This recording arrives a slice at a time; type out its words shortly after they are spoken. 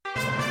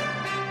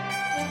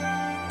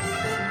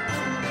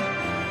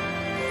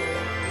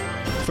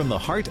From the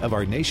heart of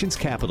our nation's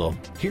capital,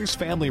 here's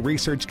Family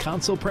Research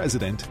Council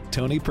President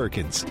Tony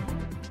Perkins.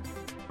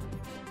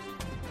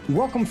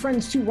 Welcome,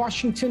 friends, to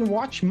Washington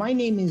Watch. My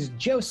name is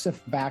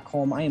Joseph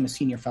Backholm. I am a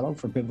senior fellow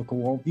for Biblical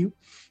Worldview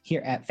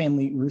here at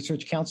Family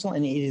Research Council,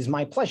 and it is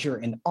my pleasure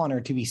and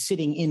honor to be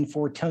sitting in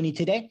for Tony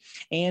today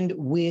and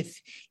with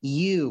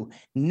you.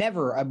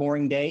 Never a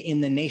boring day in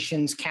the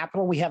nation's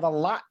capital. We have a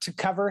lot to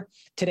cover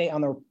today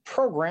on the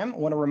program. I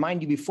want to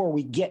remind you before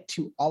we get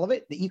to all of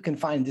it that you can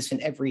find this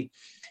in every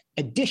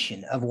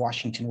edition of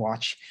Washington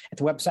Watch at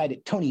the website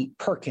at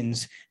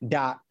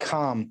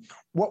tonyperkins.com.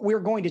 What we're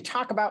going to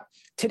talk about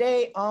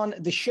today on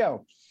the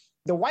show: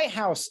 the White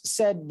House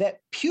said that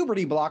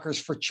puberty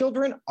blockers for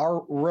children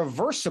are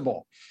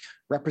reversible.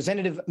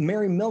 Representative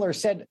Mary Miller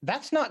said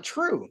that's not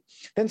true.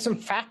 Then some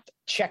fact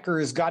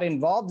checkers got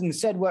involved and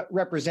said what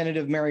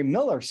Representative Mary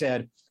Miller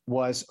said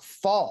was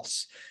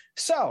false.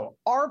 So,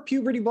 are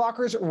puberty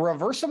blockers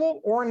reversible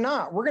or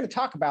not? We're going to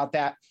talk about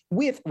that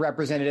with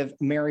Representative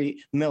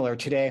Mary Miller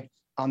today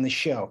on the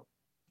show.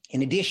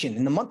 In addition,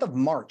 in the month of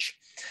March,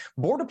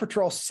 Border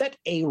Patrol set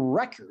a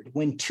record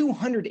when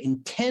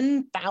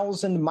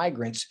 210,000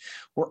 migrants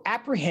were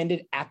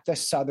apprehended at the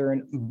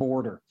southern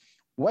border.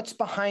 What's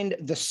behind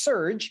the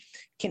surge?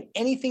 Can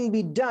anything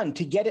be done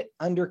to get it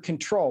under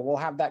control? We'll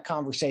have that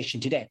conversation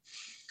today.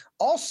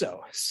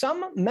 Also,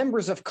 some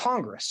members of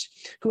Congress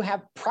who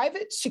have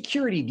private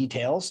security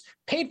details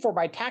paid for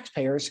by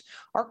taxpayers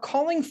are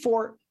calling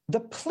for the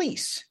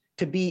police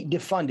to be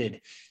defunded.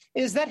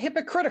 Is that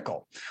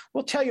hypocritical?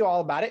 We'll tell you all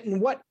about it and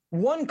what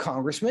one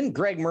congressman,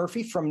 Greg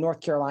Murphy from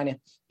North Carolina,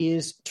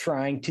 is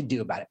trying to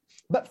do about it.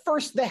 But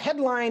first, the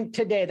headline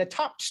today, the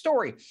top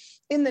story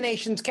in the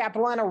nation's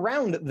capital and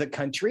around the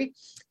country.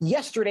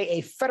 Yesterday,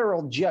 a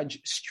federal judge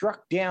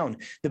struck down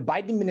the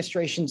Biden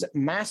administration's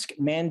mask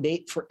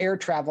mandate for air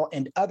travel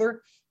and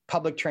other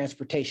public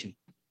transportation.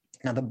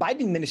 Now, the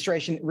Biden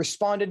administration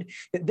responded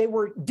that they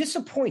were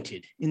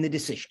disappointed in the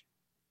decision.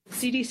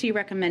 CDC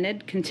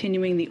recommended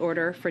continuing the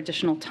order for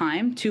additional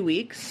time, 2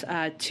 weeks,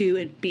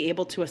 to be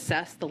able to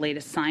assess the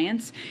latest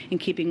science in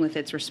keeping with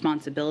its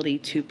responsibility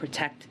to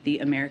protect the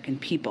American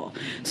people.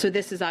 So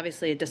this is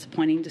obviously a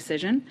disappointing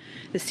decision.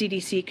 The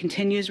CDC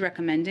continues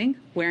recommending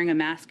wearing a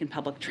mask in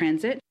public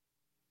transit.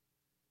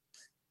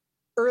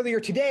 Earlier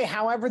today,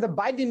 however, the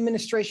Biden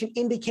administration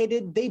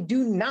indicated they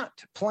do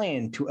not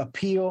plan to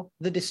appeal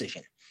the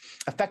decision,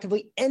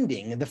 effectively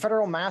ending the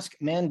federal mask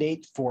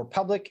mandate for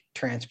public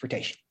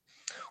transportation.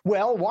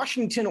 Well,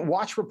 Washington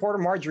Watch reporter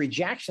Marjorie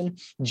Jackson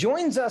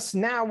joins us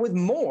now with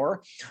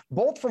more,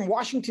 both from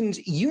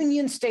Washington's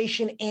Union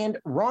Station and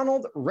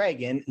Ronald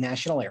Reagan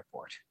National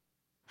Airport.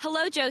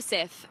 Hello,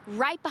 Joseph.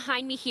 Right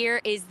behind me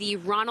here is the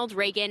Ronald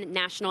Reagan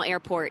National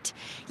Airport.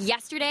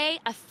 Yesterday,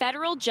 a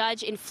federal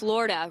judge in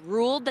Florida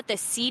ruled that the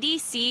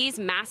CDC's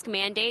mask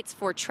mandates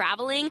for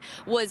traveling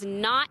was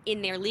not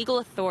in their legal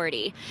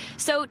authority.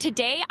 So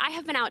today, I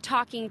have been out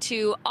talking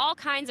to all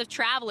kinds of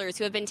travelers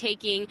who have been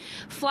taking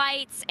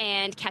flights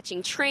and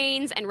catching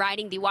trains and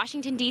riding the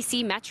Washington,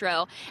 D.C.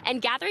 Metro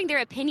and gathering their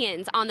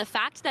opinions on the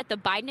fact that the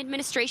Biden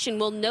administration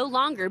will no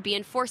longer be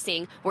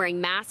enforcing wearing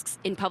masks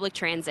in public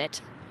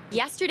transit.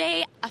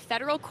 Yesterday, a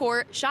federal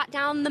court shot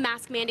down the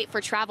mask mandate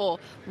for travel.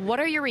 What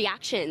are your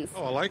reactions?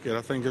 Oh, I like it.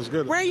 I think it's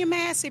good. Wear your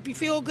mask if you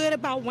feel good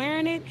about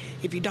wearing it.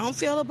 If you don't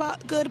feel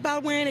good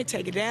about wearing it,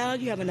 take it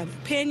out. You have another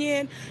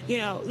opinion.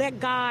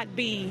 Let God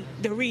be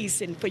the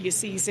reason for your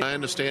season. I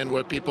understand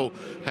where people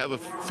have a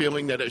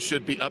feeling that it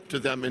should be up to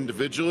them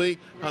individually,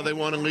 how they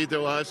want to lead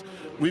their lives.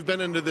 We've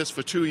been into this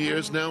for 2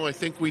 years now. I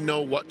think we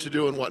know what to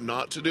do and what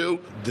not to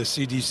do. The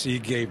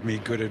CDC gave me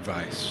good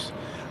advice.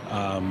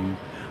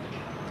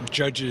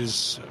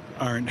 Judges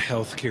aren't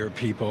healthcare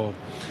people.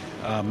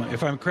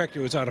 If I'm correct, it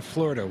was out of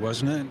Florida,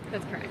 wasn't it?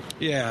 That's correct.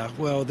 Yeah,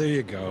 well, there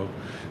you go.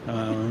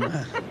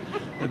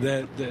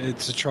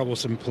 It's a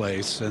troublesome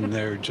place, and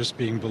they're just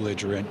being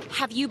belligerent.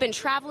 Have you been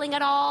traveling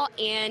at all?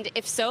 And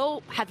if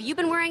so, have you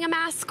been wearing a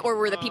mask, or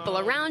were the people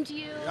around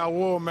you? I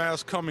wore a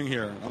mask coming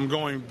here. I'm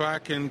going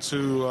back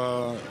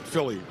into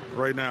Philly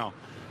right now.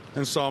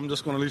 And so I'm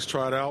just going to at least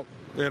try it out,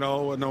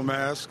 with no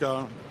mask.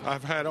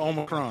 I've had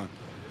Omicron.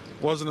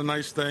 Wasn't a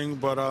nice thing,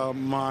 but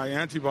my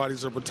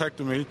antibodies are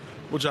protecting me,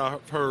 which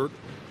I've heard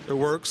it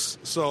works,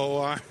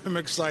 so I'm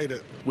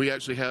excited. We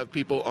actually have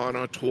people on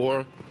our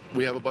tour.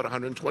 We have about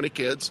 120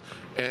 kids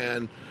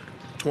and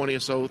 20 or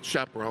so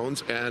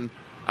chaperones, and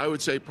I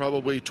would say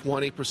probably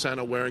 20%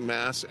 are wearing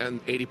masks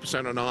and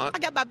 80% are not. I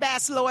got my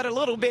mask lowered a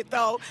little bit,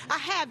 though. I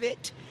have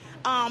it.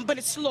 But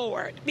it's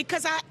lowered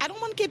because I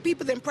don't want to give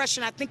people the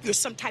impression I think you're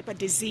some type of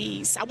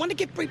disease. I want to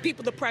give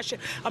people the impression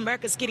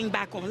America's getting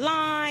back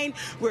online.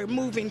 We're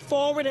moving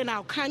forward in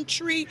our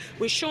country.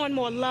 We're showing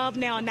more love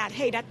now and not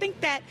hate. I think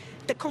that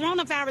the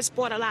coronavirus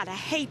brought a lot of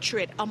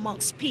hatred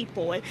amongst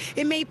people.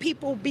 It made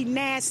people be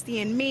nasty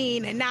and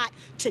mean and not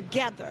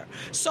together.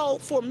 So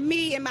for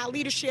me and my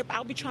leadership,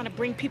 I'll be trying to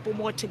bring people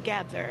more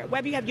together,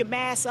 whether you have your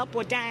mask up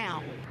or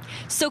down.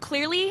 So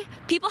clearly,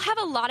 people have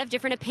a lot of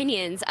different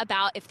opinions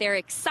about if they're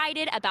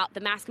excited about the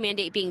mask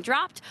mandate being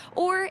dropped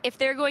or if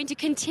they're going to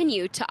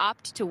continue to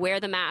opt to wear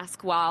the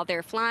mask while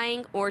they're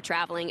flying or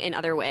traveling in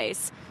other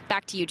ways.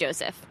 Back to you,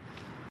 Joseph.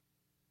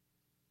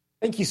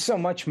 Thank you so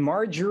much,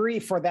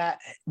 Marjorie, for that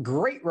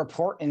great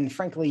report. And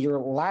frankly, your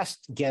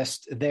last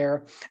guest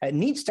there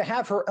needs to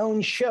have her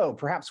own show.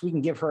 Perhaps we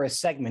can give her a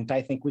segment.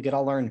 I think we could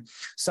all learn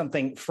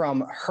something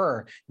from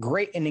her.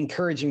 Great and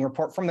encouraging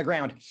report from the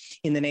ground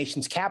in the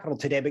nation's capital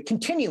today. But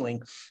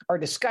continuing our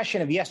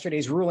discussion of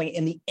yesterday's ruling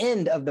and the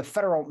end of the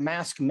federal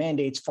mask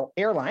mandates for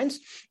airlines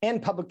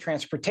and public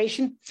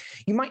transportation,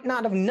 you might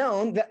not have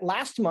known that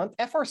last month,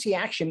 FRC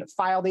Action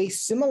filed a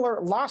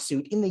similar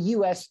lawsuit in the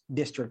U.S.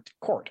 District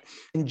Court.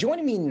 And joining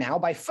me now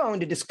by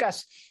phone to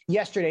discuss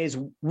yesterday's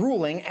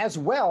ruling as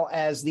well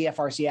as the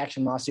FRC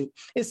Action lawsuit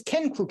is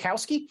Ken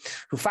Klukowski,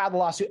 who filed the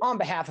lawsuit on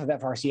behalf of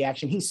FRC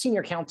Action. He's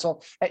senior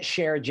counsel at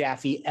Schaerr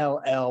Jaffe,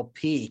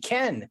 LLP.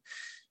 Ken,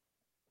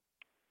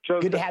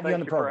 Joseph, good to have you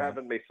on the program. Thank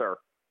you for having me, sir.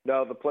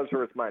 No, the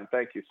pleasure is mine.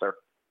 Thank you, sir.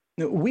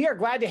 We are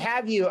glad to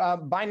have you.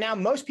 By now,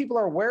 most people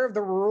are aware of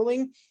the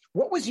ruling.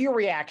 What was your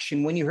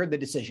reaction when you heard the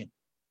decision?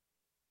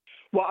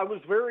 Well, I was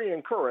very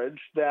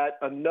encouraged that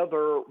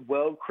another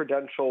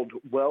well-credentialed,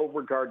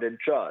 well-regarded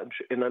judge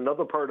in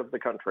another part of the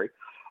country,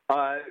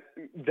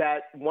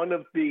 that one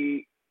of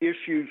the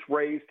issues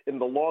raised in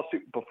the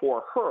lawsuit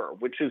before her,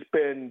 which has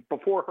been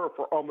before her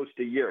for almost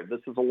a year. This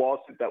is a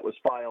lawsuit that was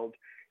filed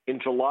in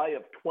July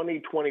of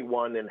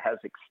 2021 and has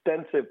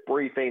extensive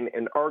briefing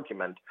and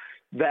argument,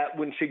 that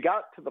when she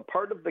got to the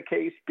part of the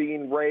case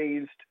being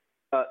raised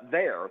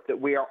there,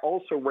 that we are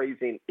also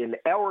raising in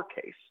our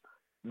case,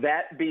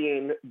 that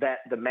being that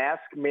the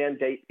mask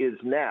mandate is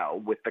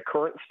now, with the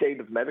current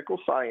state of medical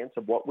science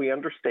of what we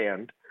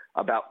understand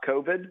about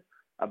COVID,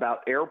 about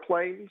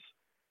airplanes,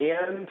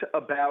 and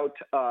about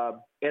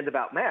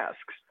masks,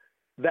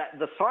 that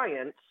the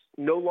science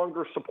no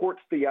longer supports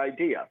the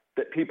idea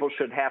that people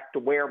should have to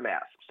wear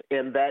masks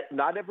and that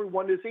not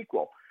everyone is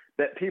equal.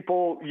 That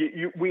people,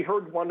 we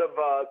heard one of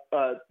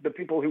the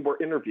people who were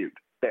interviewed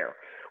there,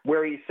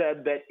 where he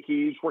said that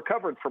he's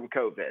recovered from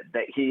COVID,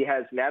 that he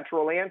has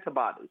natural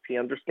antibodies. He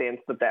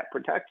understands that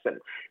protects him.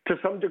 To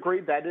some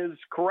degree, that is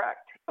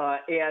correct.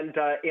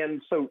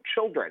 And so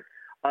children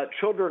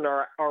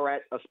are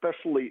at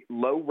especially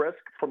low risk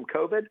from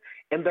COVID,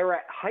 and they're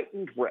at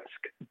heightened risk,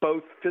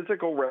 both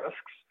physical risks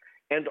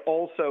and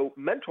also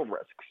mental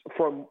risks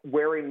from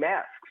wearing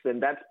masks.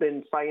 And that's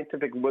been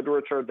scientific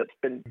literature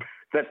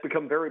that's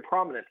become very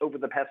prominent over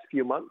the past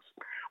few months.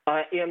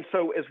 And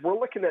so as we're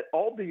looking at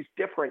all these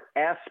different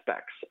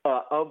aspects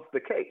of the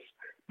case,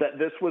 that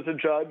this was a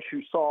judge who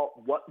saw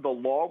what the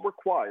law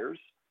requires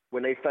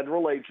when a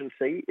federal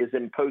agency is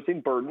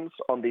imposing burdens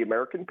on the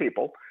American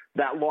people.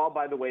 That law,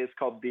 by the way, is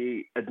called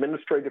the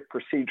Administrative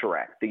Procedure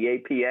Act, the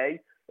APA,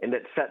 and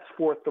it sets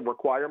forth the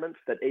requirements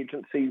that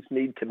agencies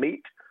need to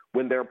meet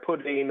when they're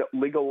putting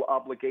legal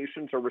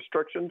obligations or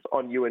restrictions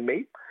on you and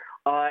me.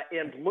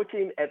 And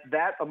looking at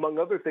that, among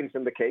other things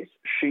in the case,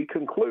 she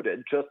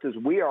concluded, just as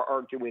we are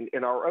arguing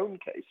in our own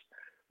case,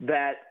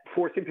 that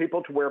forcing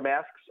people to wear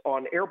masks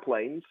on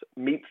airplanes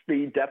meets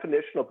the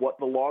definition of what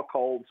the law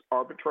calls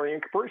arbitrary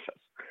and capricious,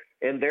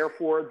 and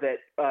therefore that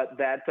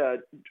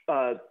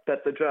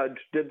the judge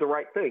did the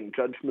right thing,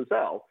 Judge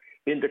Mizell,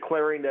 in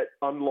declaring it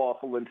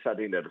unlawful and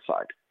setting it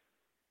aside.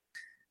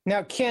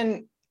 Now,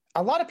 Ken,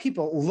 a lot of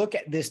people look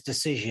at this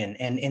decision,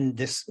 and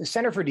this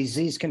Center for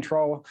Disease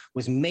Control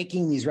was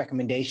making these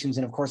recommendations.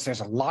 And of course, there's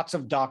lots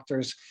of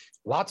doctors,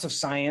 lots of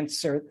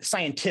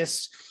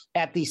scientists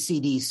at the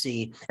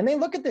CDC. And they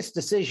look at this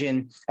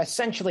decision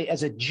essentially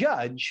as a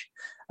judge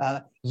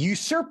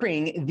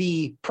usurping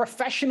the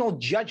professional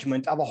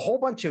judgment of a whole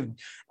bunch of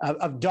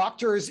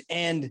doctors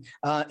and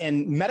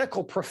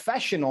medical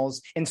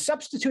professionals and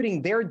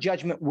substituting their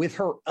judgment with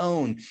her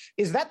own.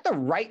 Is that the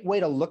right way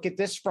to look at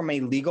this from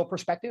a legal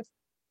perspective?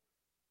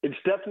 It's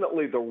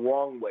definitely the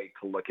wrong way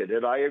to look at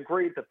it. I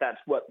agree that that's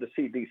what the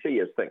CDC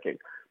is thinking.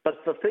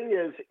 But the thing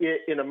is,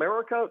 in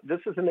America, this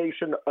is a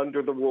nation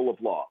under the rule of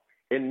law,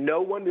 and no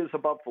one is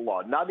above the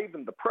law, not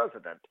even the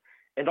president.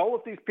 And all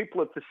of these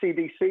people at the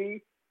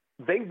CDC,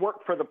 they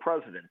work for the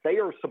president. They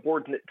are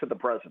subordinate to the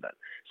president.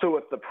 So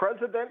if the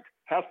president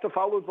has to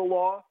follow the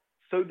law,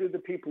 so do the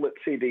people at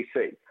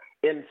CDC.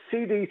 And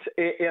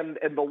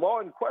the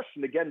law in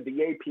question, again,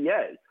 the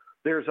APA,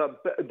 there's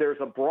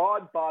a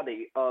broad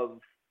body of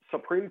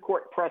Supreme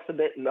Court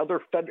precedent and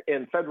other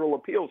federal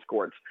appeals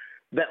courts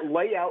that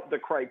lay out the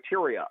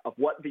criteria of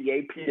what the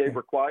APA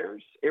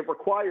requires. It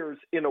requires,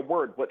 in a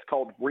word, what's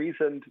called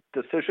reasoned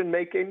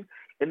decision-making,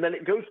 and then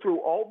it goes through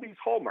all these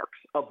hallmarks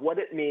of what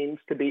it means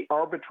to be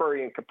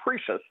arbitrary and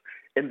capricious,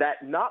 and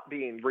that not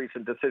being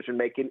reasoned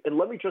decision-making. And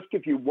let me just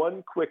give you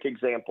one quick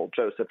example,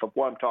 Joseph, of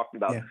what I'm talking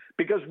about,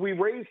 because we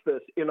raised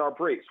this in our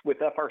briefs with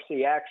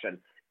FRC Action,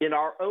 in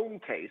our own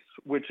case,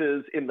 which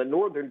is in the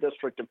Northern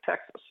District of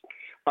Texas.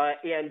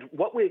 And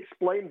what we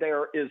explained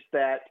there is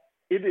that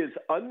it is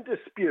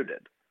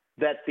undisputed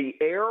that the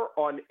air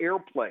on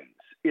airplanes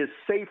is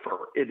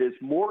safer, it is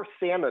more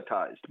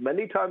sanitized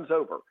many times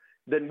over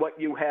than what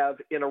you have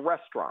in a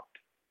restaurant.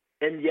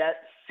 And yet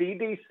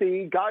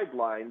CDC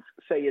guidelines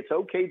say it's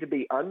okay to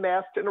be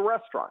unmasked in a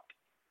restaurant,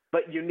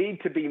 but you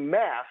need to be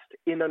masked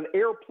in an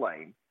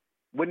airplane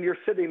when you're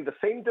sitting the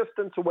same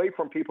distance away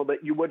from people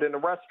that you would in a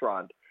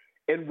restaurant,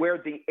 and where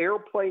the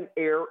airplane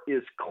air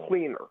is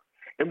cleaner.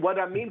 And what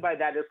I mean by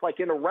that is, like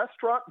in a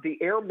restaurant, the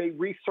air may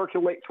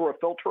recirculate through a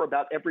filter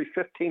about every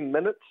 15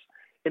 minutes.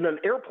 In an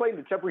airplane,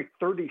 it's every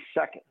 30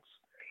 seconds.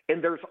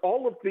 And there's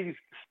all of these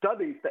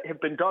studies that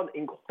have been done,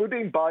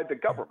 including by the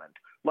government.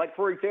 Like,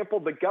 for example,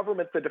 the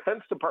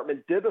Defense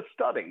Department did a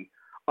study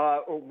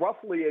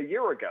roughly a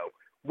year ago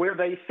where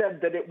they said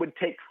that it would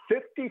take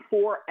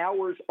 54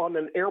 hours on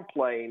an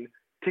airplane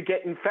to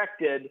get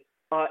infected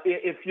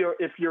if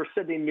you're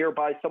sitting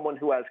nearby someone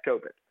who has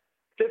COVID.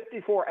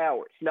 54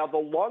 hours. Now, the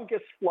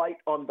longest flight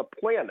on the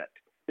planet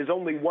is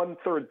only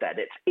 1/3 that.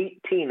 It's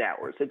 18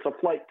 hours. It's a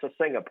flight to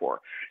Singapore.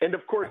 And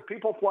of course,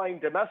 people flying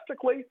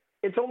domestically,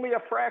 it's only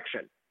a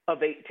fraction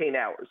of 18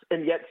 hours.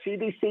 And yet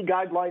CDC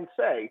guidelines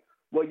say,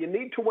 well, you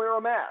need to wear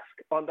a mask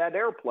on that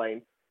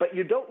airplane, but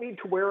you don't need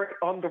to wear it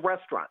on the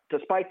restaurant,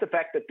 despite the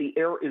fact that the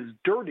air is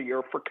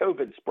dirtier for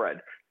COVID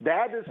spread.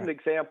 That is an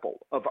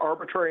example of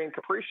arbitrary and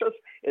capricious,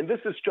 and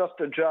this is just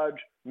a judge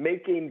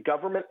making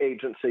government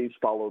agencies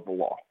follow the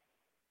law.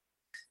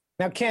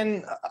 Now,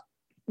 Ken,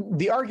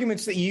 the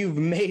arguments that you've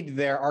made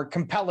there are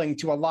compelling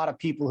to a lot of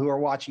people who are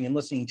watching and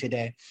listening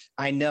today,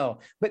 I know.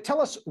 But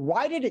tell us,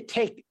 why did it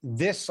take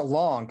this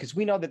long? Because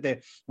we know that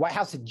the White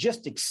House had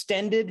just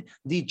extended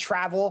the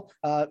travel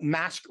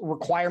mask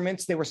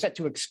requirements. They were set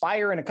to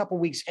expire in a couple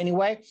of weeks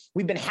anyway.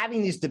 We've been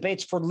having these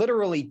debates for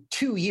literally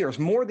 2 years,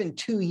 more than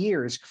 2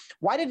 years.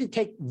 Why did it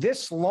take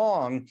this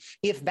long,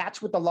 if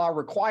that's what the law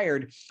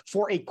required,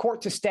 for a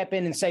court to step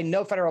in and say,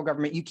 no, federal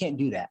government, you can't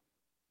do that?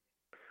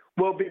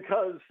 Well,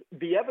 because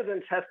the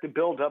evidence has to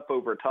build up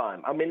over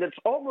time. I mean, it's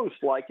almost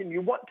like, and you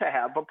want to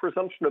have a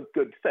presumption of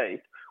good faith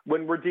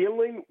when we're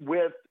dealing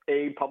with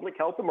a public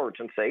health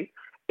emergency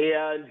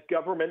and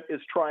government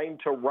is trying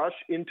to rush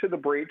into the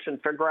breach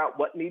and figure out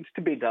what needs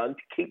to be done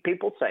to keep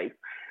people safe.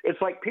 It's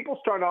like people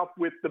start off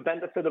with the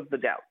benefit of the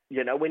doubt,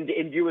 you know, and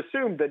you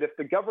assume that if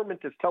the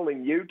government is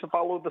telling you to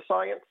follow the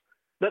science,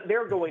 that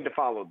they're going to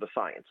follow the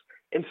science.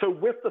 And so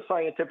with the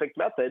scientific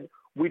method,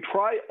 we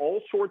try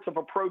all sorts of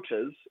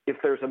approaches if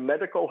there's a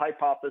medical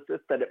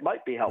hypothesis that it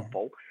might be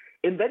helpful,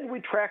 and then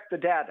we track the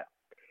data.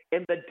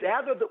 And the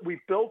data that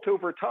we've built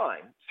over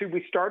time, see,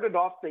 we started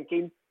off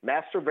thinking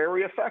masks are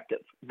very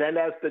effective. Then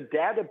as the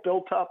data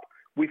built up,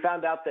 we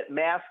found out that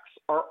masks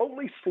are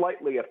only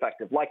slightly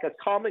effective, like a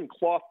common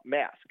cloth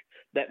mask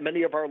that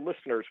many of our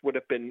listeners would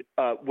have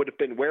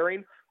been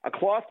wearing. A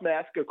cloth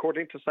mask,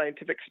 according to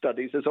scientific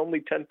studies, is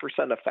only 10%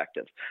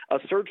 effective. A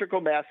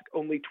surgical mask,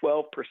 only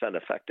 12%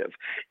 effective.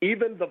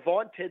 Even the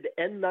vaunted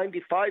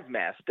N95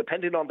 mask,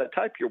 depending on the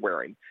type you're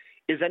wearing,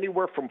 is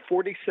anywhere from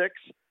 46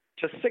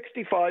 to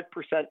 65%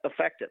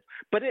 effective.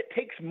 But it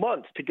takes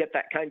months to get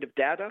that kind of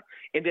data,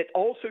 and it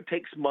also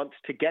takes months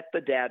to get the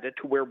data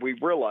to where we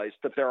realize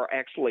that there are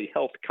actually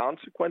health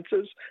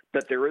consequences,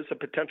 that there is a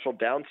potential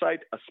downside,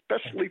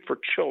 especially for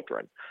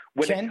children,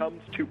 when it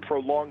comes to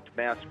prolonged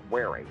mask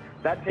wearing.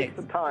 That takes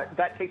some time.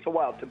 That takes a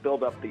while to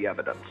build up the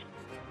evidence.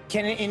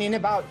 Ken, in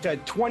about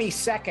 20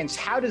 seconds,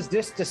 how does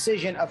this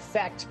decision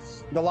affect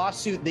the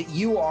lawsuit that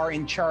you are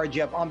in charge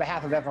of on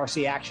behalf of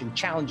FRC Action,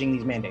 challenging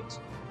these mandates?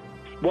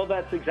 Well,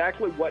 that's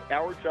exactly what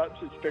our judge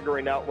is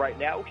figuring out right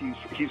now.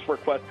 He's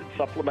requested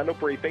supplemental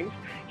briefings.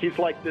 He's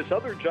like, this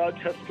other judge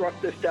has struck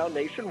this down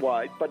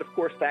nationwide, but of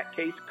course that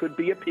case could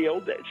be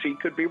appealed. She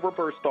could be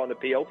reversed on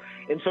appeal.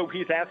 And so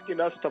he's asking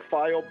us to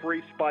file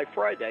briefs by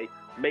Friday,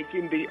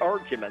 making the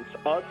arguments,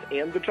 us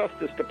and the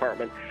Justice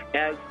Department,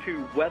 as to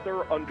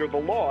whether under the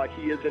law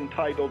he is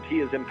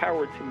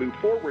empowered to move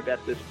forward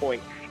at this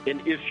point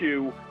and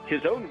issue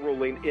his own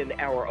ruling in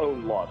our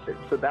own lawsuit.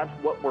 So that's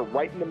what we're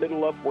right in the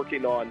middle of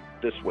working on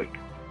this week.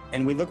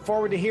 And we look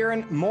forward to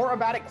hearing more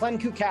about it. Glenn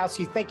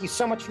Klukowski, thank you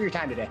so much for your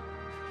time today.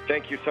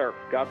 Thank you, sir.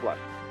 God bless.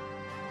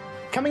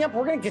 Coming up,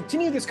 we're going to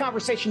continue this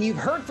conversation. You've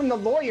heard from the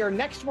lawyer.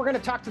 Next, we're going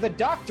to talk to the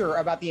doctor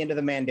about the end of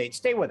the mandate.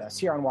 Stay with us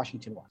here on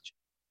Washington Watch.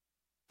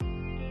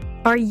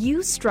 Are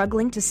you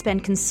struggling to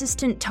spend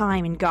consistent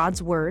time in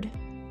God's Word?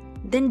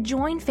 Then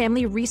join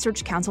Family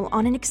Research Council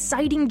on an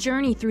exciting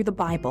journey through the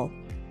Bible.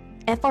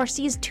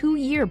 FRC's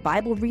 2-year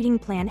Bible reading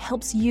plan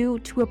helps you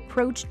to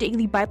approach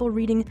daily Bible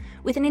reading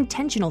with an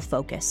intentional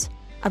focus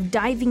of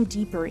diving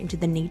deeper into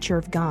the nature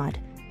of God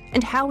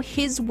and how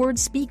His Word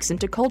speaks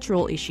into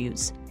cultural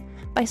issues.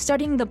 By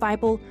studying the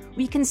Bible,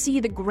 we can see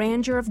the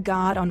grandeur of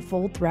God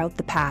unfold throughout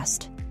the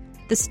past.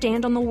 The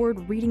Stand on the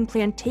Word reading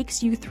plan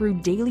takes you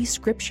through daily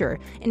scripture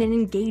in an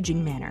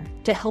engaging manner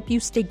to help you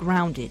stay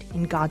grounded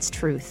in God's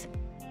truth.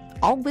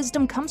 All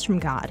wisdom comes from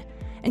God,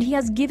 and He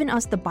has given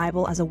us the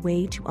Bible as a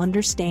way to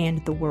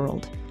understand the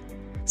world.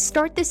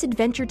 Start this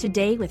adventure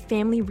today with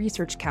Family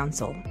Research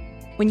Council.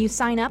 When you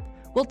sign up,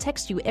 we'll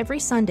text you every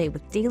Sunday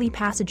with daily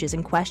passages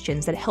and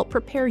questions that help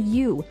prepare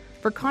you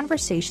for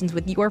conversations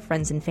with your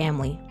friends and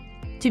family.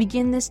 To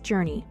begin this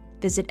journey,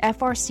 visit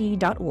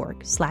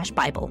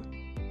frc.org/Bible.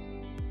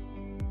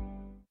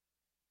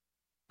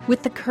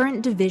 With the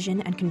current division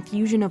and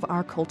confusion of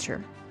our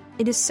culture,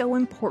 it is so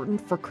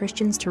important for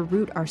Christians to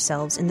root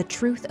ourselves in the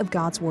truth of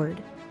God's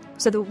Word,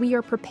 so that we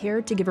are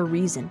prepared to give a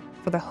reason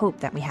for the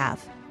hope that we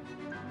have.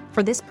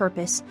 For this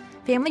purpose,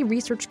 Family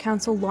Research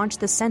Council launched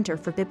the Center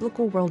for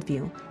Biblical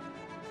Worldview.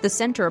 The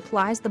center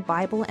applies the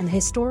Bible and the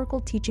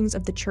historical teachings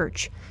of the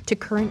Church to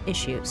current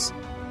issues.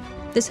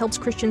 This helps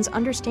Christians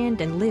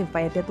understand and live by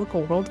a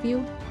biblical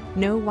worldview,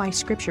 know why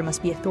Scripture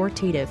must be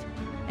authoritative,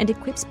 and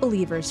equips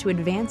believers to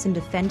advance and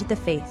defend the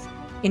faith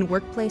in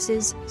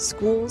workplaces,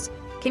 schools,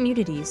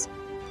 communities,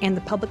 and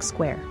the public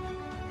square.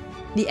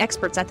 The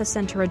experts at the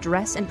center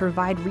address and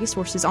provide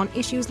resources on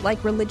issues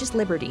like religious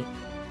liberty,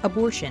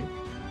 abortion,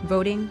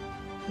 voting,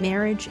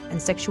 marriage,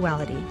 and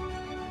sexuality.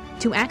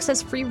 To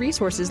access free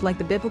resources like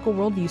the Biblical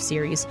Worldview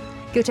series,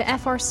 go to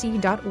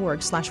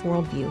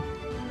frc.org/worldview.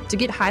 To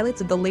get highlights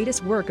of the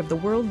latest work of the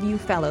Worldview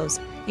Fellows,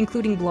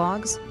 including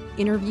blogs,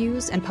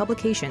 interviews, and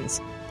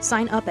publications,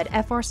 sign up at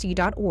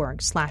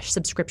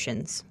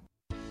frc.org/subscriptions.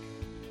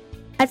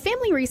 At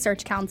Family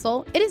Research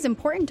Council, it is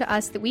important to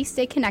us that we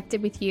stay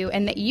connected with you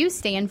and that you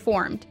stay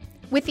informed.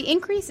 With the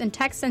increase in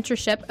tech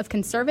censorship of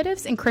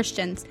conservatives and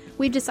Christians,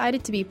 we've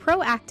decided to be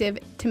proactive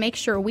to make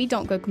sure we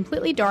don't go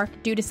completely dark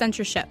due to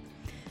censorship.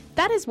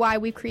 That is why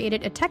we've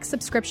created a tech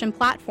subscription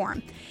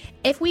platform.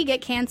 If we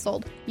get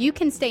canceled, you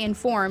can stay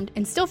informed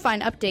and still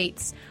find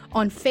updates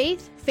on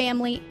faith,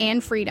 family,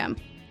 and freedom.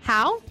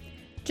 How?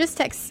 Just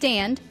text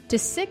STAND to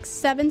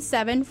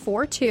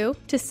 67742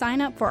 to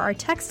sign up for our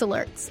text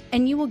alerts,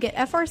 and you will get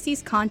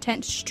FRC's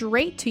content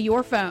straight to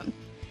your phone.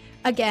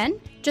 Again,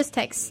 just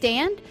text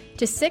STAND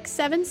to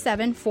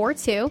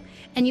 67742,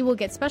 and you will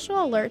get special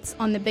alerts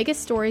on the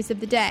biggest stories of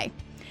the day.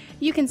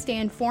 You can stay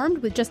informed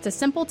with just a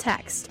simple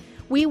text.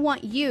 We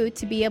want you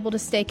to be able to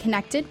stay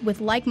connected with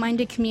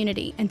like-minded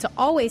community and to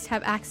always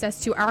have access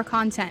to our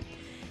content.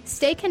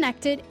 Stay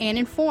connected and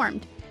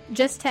informed.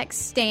 Just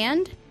text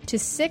STAND to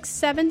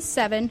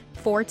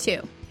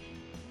 67742.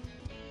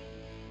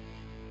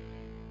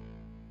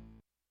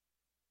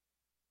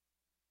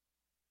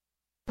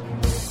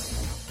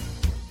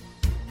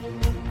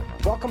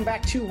 Welcome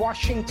back to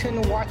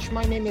Washington Watch.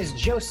 My name is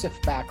Joseph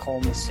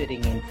Backholm,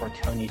 sitting in for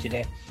Tony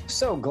today.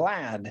 So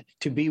glad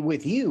to be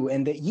with you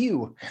and that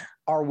you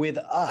are with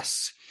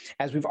us.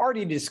 As we've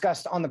already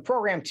discussed on the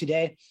program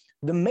today,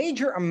 the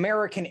major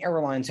American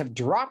airlines have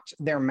dropped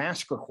their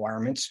mask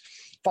requirements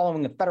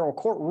following a federal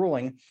court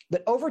ruling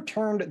that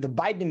overturned the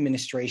Biden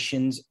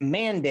administration's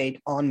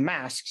mandate on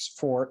masks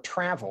for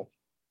travel.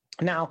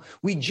 Now,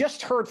 we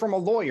just heard from a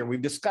lawyer.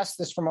 We've discussed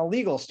this from a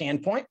legal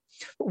standpoint.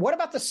 But what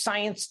about the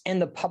science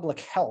and the public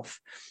health?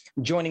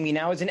 Joining me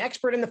now is an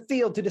expert in the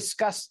field to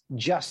discuss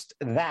just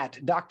that.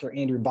 Dr.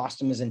 Andrew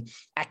Bostom is an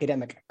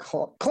academic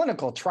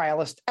clinical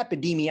trialist,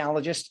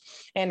 epidemiologist,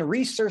 and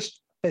research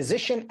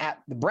physician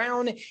at the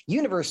Brown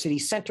University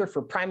Center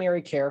for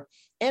Primary Care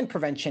and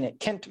Prevention at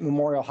Kent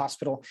Memorial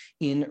Hospital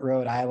in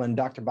Rhode Island.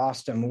 Dr.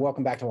 Bostom,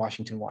 welcome back to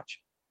Washington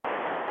Watch.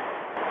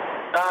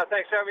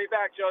 Thanks for having me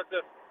back,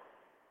 Joseph.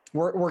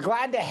 We're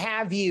glad to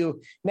have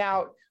you.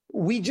 Now,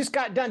 we just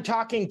got done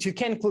talking to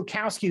Ken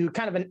Klukowski, who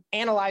kind of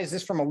analyzed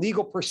this from a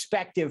legal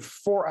perspective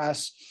for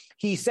us.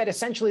 He said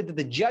essentially that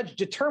the judge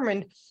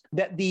determined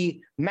that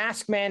the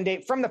mask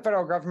mandate from the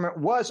federal government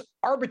was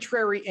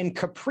arbitrary and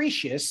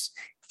capricious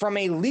from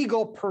a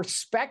legal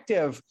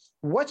perspective.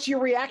 What's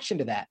your reaction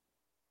to that?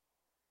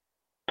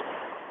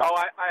 Oh,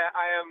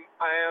 I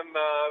am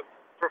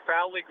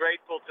profoundly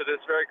grateful to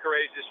this very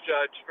courageous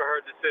judge for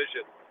her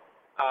decision.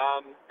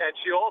 And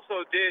she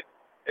also did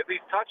at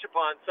least touch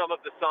upon some of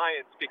the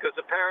science, because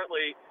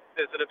apparently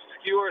there's an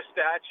obscure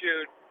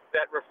statute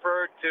that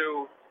referred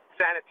to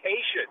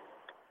sanitation.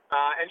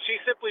 And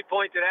she simply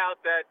pointed out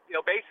that,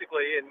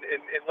 basically in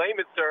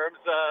layman's terms,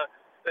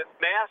 that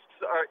masks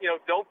are,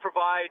 don't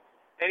provide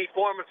any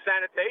form of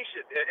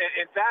sanitation.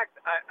 In fact,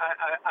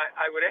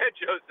 I would add,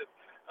 Joseph,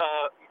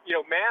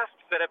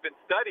 masks that have been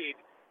studied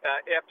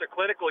after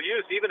clinical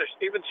use, even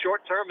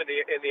short term in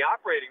the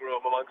operating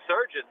room among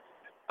surgeons,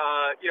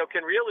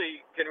 can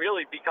really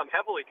become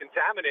heavily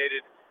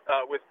contaminated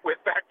with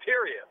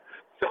bacteria.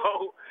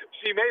 So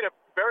she made a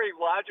very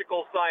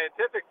logical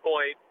scientific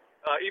point,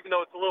 even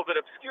though it's a little bit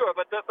obscure.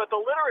 But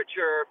the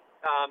literature,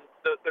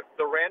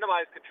 the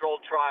randomized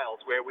controlled trials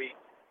where we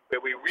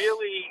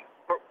really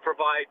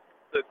provide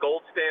the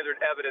gold standard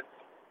evidence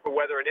for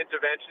whether an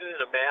intervention in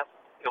a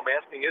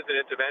masking is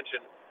an intervention,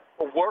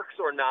 or works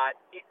or not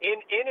in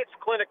its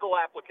clinical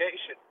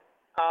application,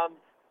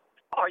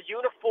 are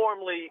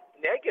uniformly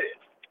negative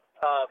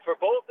for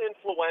both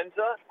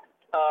influenza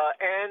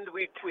and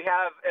we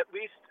have at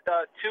least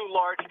two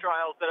large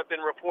trials that have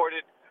been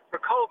reported for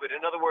COVID.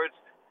 In other words,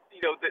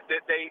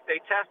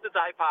 they tested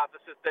the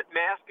hypothesis that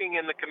masking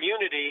in the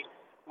community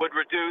would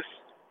reduce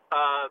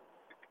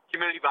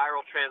community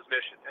viral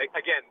transmission.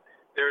 Again,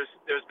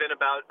 there's been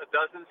about a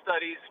dozen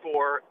studies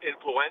for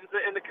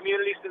influenza in the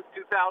community since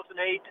 2008,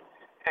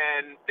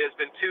 and there's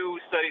been 2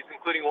 studies,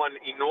 including one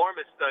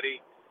enormous study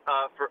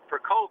for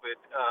COVID,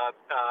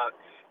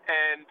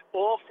 and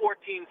all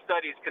 14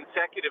 studies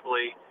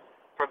consecutively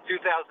from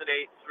 2008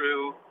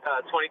 through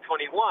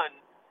 2021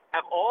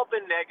 have all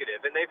been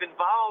negative, and they've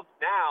involved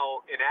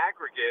now, in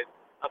aggregate,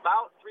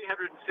 about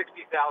 360,000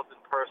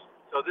 persons.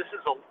 So this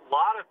is a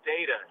lot of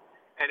data,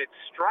 and it's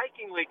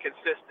strikingly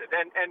consistent.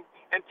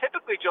 And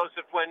typically,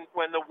 Joseph,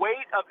 when the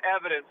weight of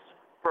evidence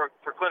for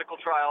clinical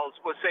trials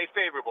was, say,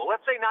 favorable,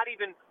 let's say not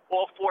even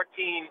all 14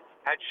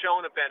 had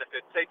shown a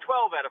benefit, say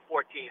 12 out of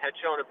 14 had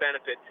shown a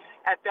benefit,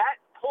 at that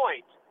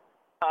point,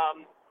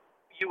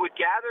 you would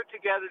gather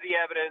together the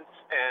evidence,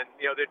 and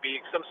there'd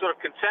be some sort of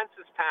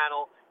consensus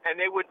panel, and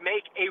they would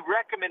make a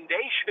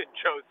recommendation,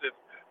 Joseph,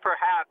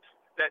 perhaps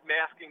that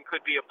masking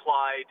could be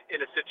applied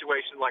in a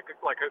situation like a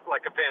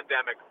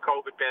pandemic, a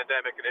COVID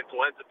pandemic, an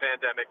influenza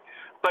pandemic,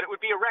 but it would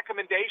be a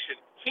recommendation.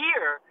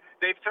 Here,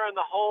 they've turned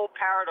the whole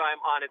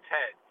paradigm on its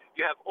head.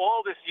 You have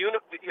all this,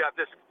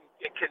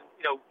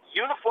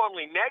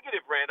 uniformly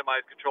negative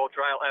randomized controlled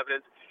trial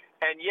evidence,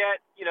 and yet,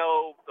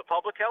 the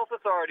public health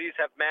authorities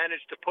have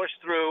managed to push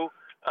through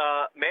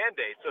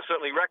mandates, so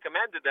certainly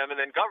recommended them, and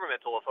then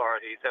governmental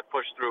authorities have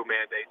pushed through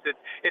mandates.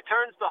 It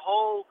turns the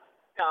whole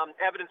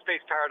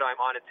evidence-based paradigm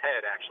on its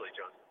head, actually,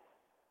 Joseph.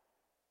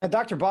 Now,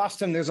 Dr.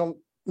 Bostom,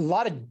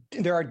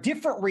 there are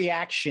different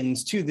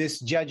reactions to this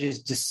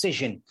judge's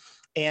decision.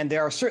 And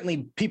there are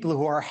certainly people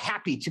who are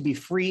happy to be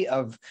free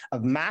of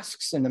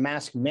masks and the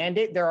mask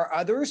mandate. There are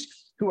others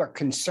who are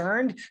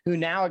concerned, who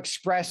now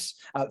express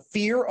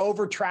fear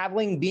over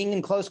traveling, being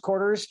in close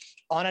quarters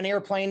on an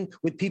airplane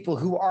with people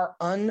who are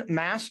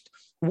unmasked.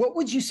 What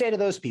would you say to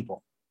those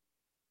people?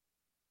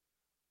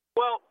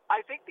 Well,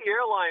 I think the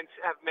airlines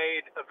have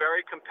made a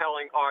very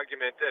compelling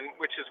argument, and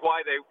which is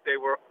why they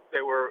were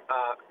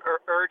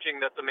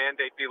urging that the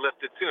mandate be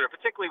lifted sooner,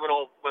 particularly when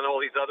all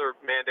these other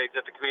mandates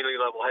at the community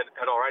level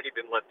had already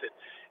been lifted.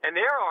 And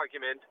their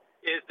argument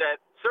is that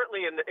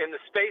certainly in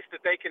the space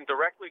that they can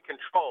directly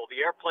control,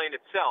 the airplane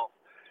itself,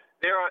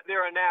 there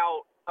are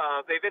now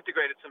they've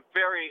integrated some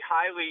very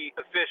highly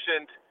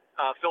efficient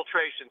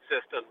filtration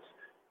systems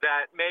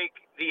that make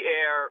the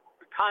air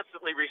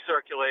constantly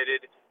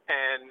recirculated.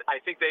 And I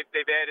think they've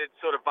added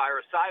sort of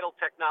virucidal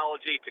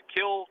technology to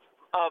kill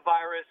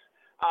virus,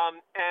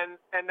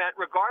 and that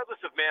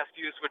regardless of mask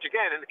use, which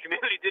again in the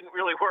community didn't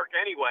really work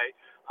anyway,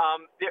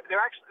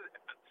 they're actually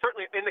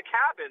certainly in the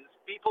cabins.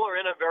 People are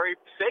in a very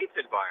safe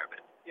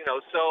environment,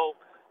 So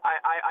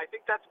I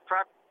think that's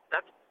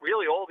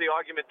really all the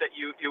argument that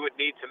you would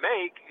need to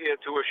make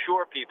to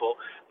assure people.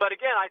 But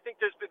again, I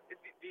think there's been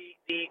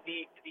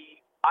the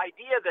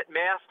idea that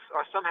masks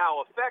are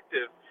somehow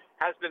effective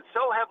has been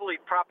so heavily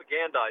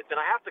propagandized,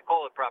 and I have to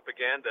call it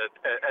propaganda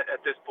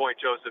at this point,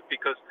 Joseph,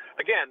 because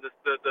again,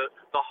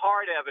 the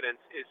hard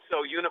evidence is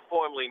so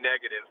uniformly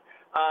negative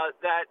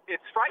that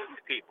it's frightened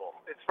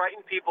people. It's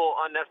frightened people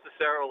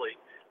unnecessarily.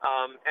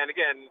 And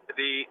again,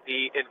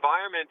 the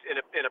environment in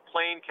a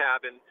plane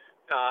cabin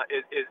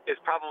is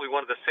probably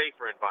one of the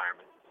safer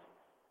environments.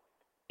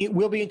 It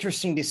will be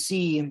interesting to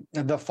see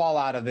the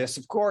fallout of this,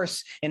 of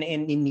course, and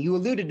you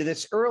alluded to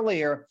this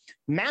earlier,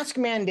 mask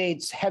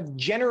mandates have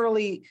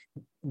generally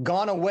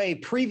gone away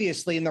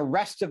previously in the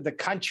rest of the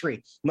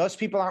country. Most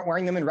people aren't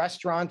wearing them in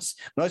restaurants.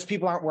 Most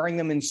people aren't wearing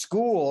them in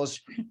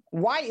schools.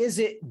 Why is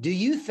it, do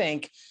you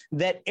think,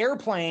 that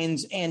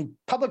airplanes and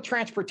public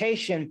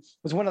transportation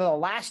was one of the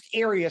last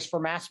areas for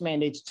mask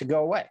mandates to go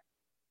away?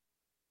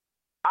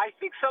 I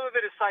think some of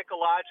it is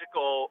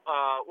psychological.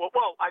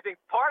 Well, I think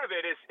part of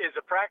it is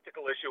a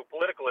practical issue, a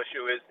political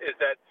issue. Is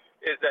that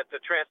the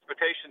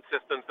transportation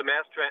systems,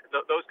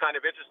 those kind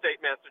of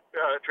interstate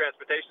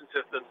transportation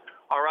systems,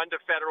 are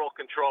under federal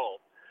control.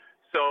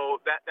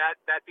 So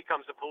that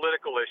becomes a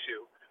political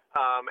issue,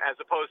 as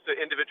opposed to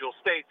individual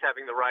states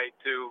having the right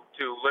to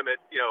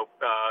limit,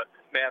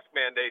 mask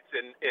mandates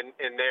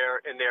in their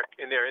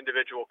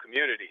individual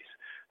communities.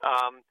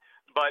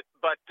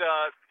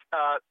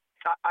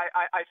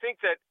 I think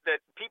that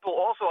people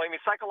also,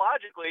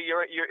 psychologically,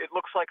 it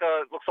looks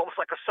almost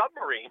like a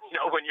submarine,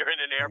 when you're in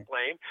an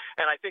airplane.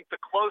 And I think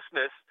the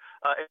closeness,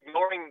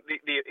 ignoring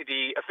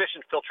the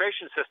efficient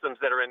filtration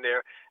systems that are in there,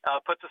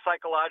 puts a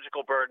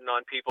psychological burden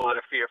on people that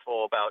are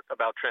fearful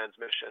about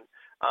transmission.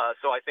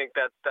 So I think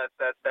that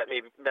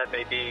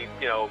may be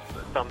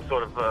some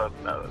sort of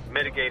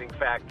mitigating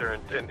factor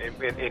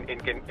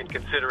in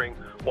considering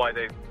why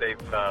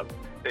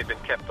they've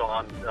been kept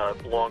on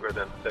longer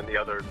than the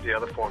other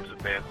forms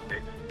of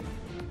mandates.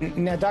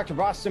 Now, Dr.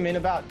 Bostom, in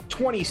about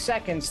 20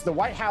 seconds, the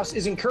White House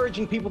is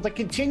encouraging people to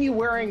continue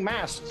wearing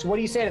masks. What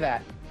do you say to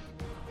that?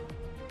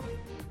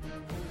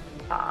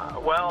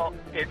 Well,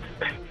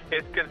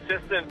 it's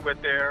consistent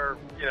with their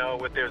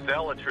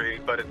zealotry,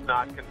 but it's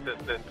not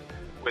consistent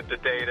with the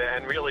data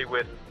and really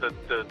with the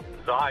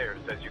desires,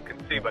 as you can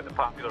see by the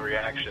popular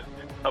reaction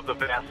of the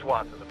vast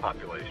swath of the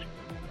population.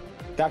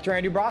 Dr.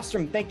 Andrew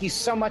Bostom, thank you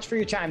so much for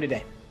your time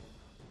today.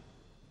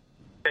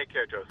 Take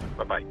care, Joseph.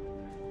 Bye-bye.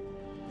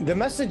 The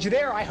message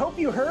there, I hope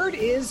you heard,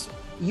 is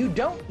you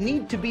don't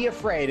need to be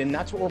afraid. And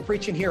that's what we're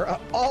preaching here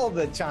all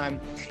the time,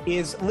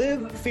 is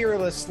live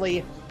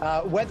fearlessly,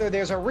 whether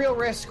there's a real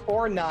risk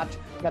or not.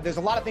 Now, there's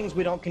a lot of things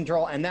we don't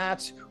control, and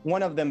that's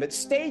one of them. But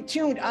stay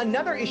tuned.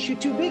 Another issue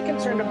to be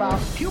concerned about,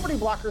 puberty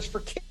blockers for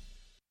kids.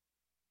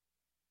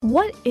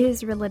 What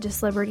is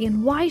religious liberty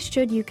and why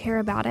should you care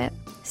about it?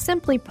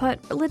 Simply put,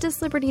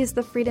 religious liberty is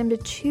the freedom to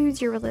choose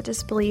your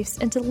religious beliefs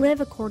and to live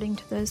according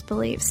to those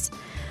beliefs.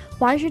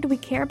 Why should we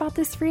care about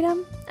this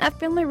freedom? At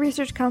Family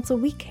Research Council,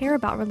 we care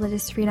about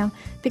religious freedom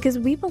because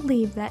we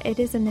believe that it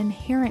is an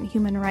inherent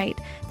human right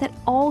that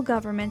all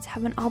governments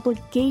have an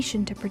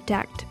obligation to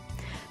protect.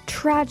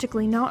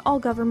 Tragically, not all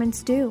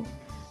governments do.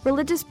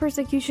 Religious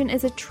persecution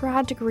is a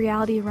tragic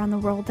reality around the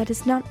world that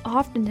is not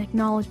often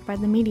acknowledged by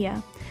the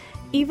media,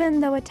 even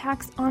though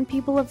attacks on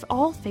people of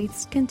all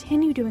faiths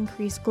continue to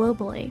increase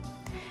globally.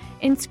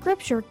 In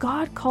Scripture,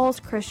 God calls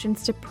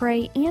Christians to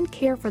pray and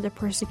care for the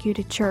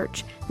persecuted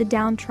church, the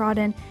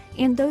downtrodden,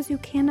 and those who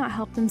cannot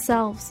help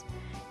themselves.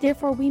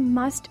 Therefore, we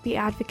must be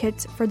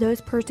advocates for those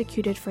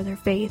persecuted for their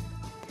faith.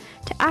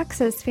 To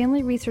access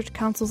Family Research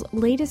Council's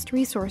latest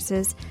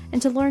resources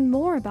and to learn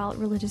more about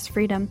religious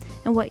freedom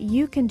and what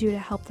you can do to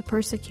help the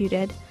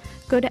persecuted,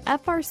 go to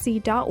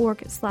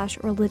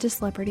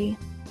frc.org/religiousliberty.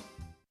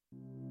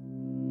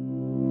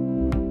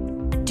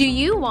 Do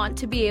you want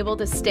to be able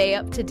to stay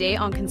up to date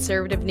on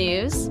conservative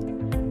news?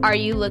 Are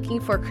you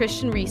looking for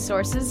Christian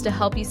resources to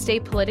help you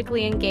stay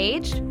politically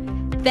engaged?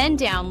 Then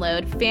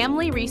download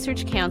Family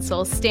Research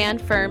Council's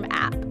Stand Firm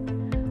app.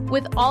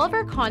 With all of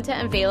our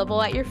content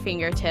available at your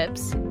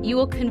fingertips, you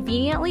will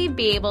conveniently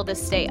be able to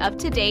stay up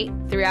to date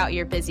throughout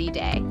your busy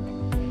day.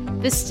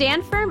 The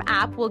Stand Firm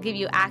app will give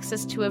you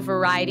access to a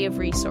variety of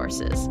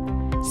resources,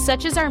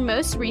 such as our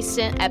most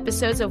recent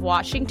episodes of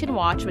Washington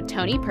Watch with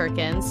Tony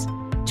Perkins,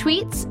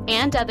 tweets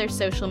and other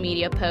social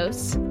media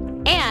posts,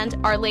 and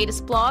our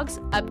latest blogs,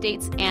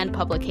 updates, and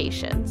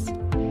publications.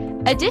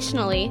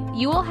 Additionally,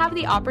 you will have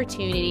the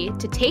opportunity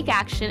to take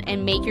action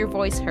and make your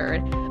voice heard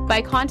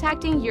by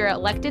contacting your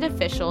elected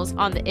officials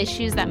on the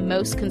issues that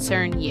most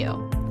concern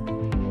you.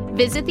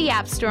 Visit the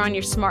App Store on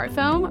your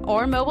smartphone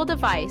or mobile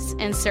device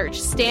and search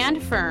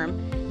Stand Firm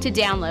to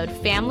download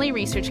Family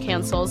Research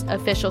Council's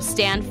official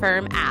Stand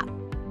Firm app.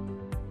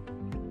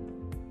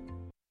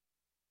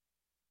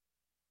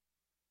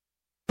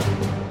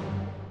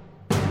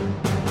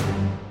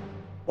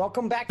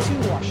 Welcome back to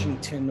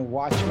Washington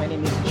Watch. My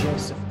name is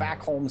Joseph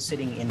Backholm,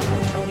 sitting in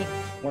for Tony.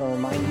 I want to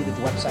remind you that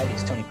the website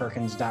is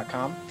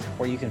tonyperkins.com,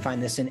 where you can find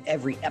this in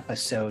every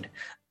episode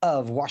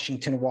of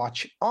Washington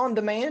Watch on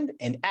demand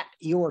and at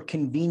your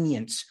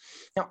convenience.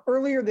 Now,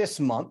 earlier this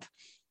month,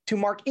 to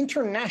mark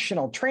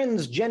International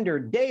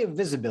Transgender Day of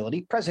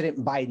Visibility,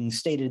 President Biden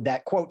stated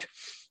that, quote,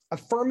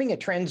 affirming a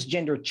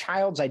transgender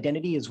child's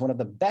identity is one of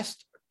the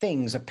best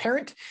things a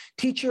parent,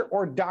 teacher,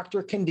 or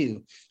doctor can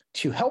do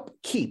to help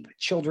keep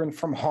children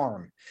from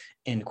harm,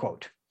 end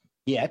quote.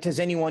 Yet, as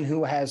anyone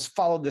who has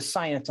followed the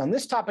science on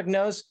this topic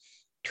knows,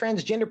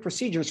 transgender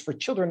procedures for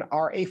children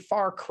are a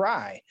far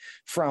cry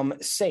from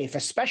safe,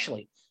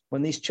 especially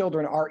when these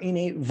children are in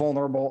a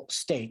vulnerable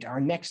state.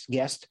 Our next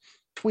guest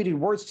tweeted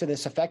words to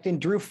this effect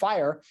and drew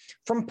fire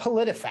from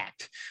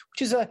PolitiFact,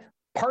 which is a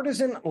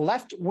partisan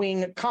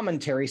left-wing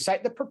commentary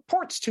site that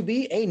purports to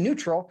be a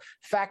neutral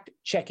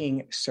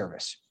fact-checking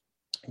service.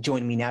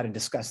 Joining me now to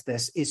discuss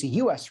this is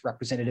U.S.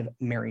 Representative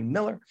Mary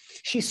Miller.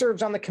 She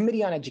serves on the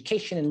Committee on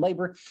Education and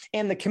Labor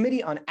and the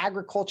Committee on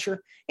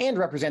Agriculture and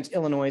represents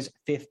Illinois'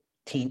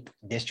 15th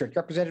District.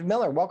 Representative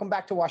Miller, welcome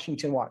back to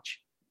Washington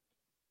Watch.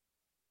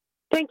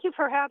 Thank you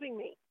for having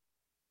me.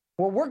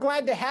 Well, we're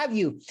glad to have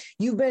you.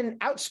 You've been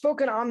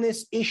outspoken on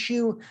this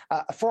issue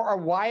for a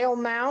while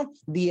now,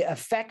 the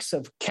effects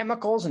of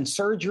chemicals and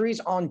surgeries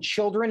on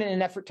children in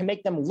an effort to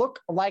make them look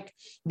like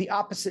the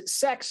opposite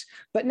sex.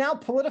 But now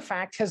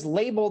PolitiFact has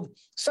labeled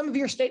some of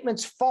your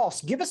statements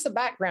false. Give us the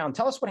background.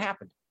 Tell us what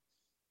happened.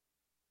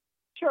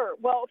 Sure.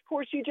 Well, of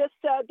course, you just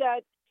said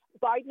that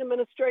Biden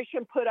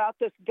administration put out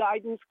this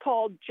guidance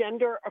called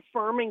Gender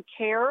Affirming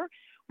Care,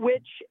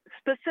 which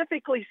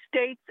specifically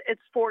states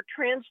it's for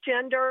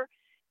transgender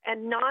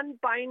and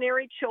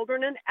non-binary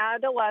children and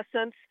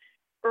adolescents.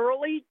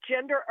 Early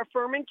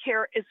gender-affirming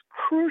care is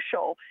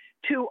crucial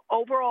to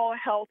overall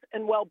health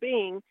and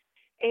well-being.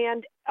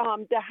 And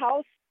the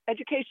House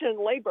Education and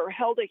Labor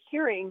held a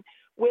hearing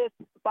with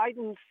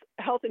Biden's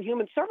Health and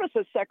Human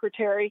Services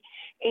Secretary,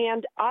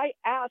 and I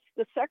asked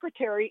the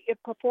Secretary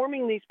if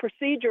performing these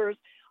procedures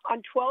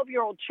on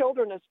 12-year-old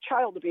children is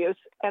child abuse.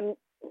 And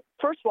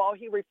first of all,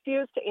 he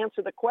refused to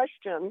answer the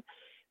question.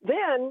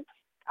 Then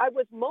I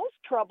was most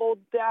troubled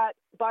that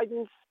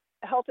Biden's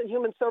Health and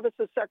Human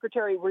Services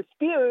Secretary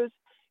refused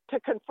to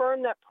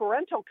confirm that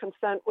parental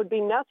consent would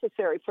be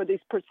necessary for these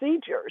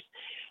procedures.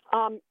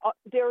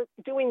 They're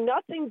doing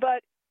nothing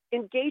but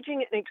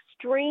engaging in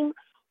extreme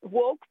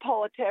woke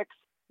politics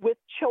with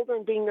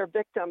children being their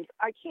victims.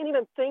 I can't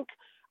even think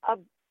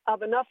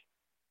of enough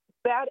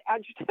bad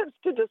adjectives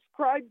to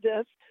describe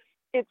this.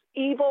 It's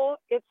evil,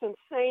 it's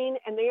insane,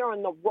 and they are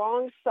on the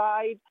wrong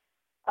side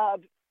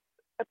of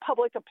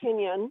public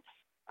opinion.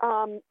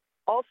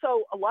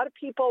 Also, a lot of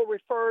people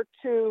refer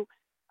to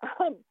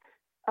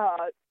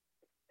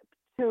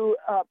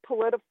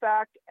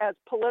PolitiFact as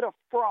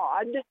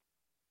politifraud,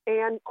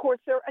 and of course,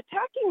 they're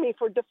attacking me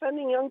for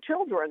defending young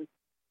children.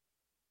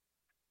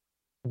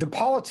 The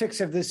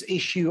politics of this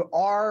issue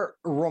are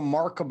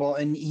remarkable,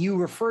 and you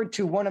referred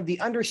to one of the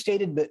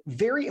understated but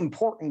very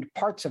important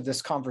parts of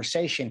this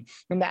conversation,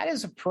 and that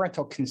is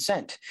parental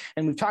consent.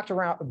 And we've talked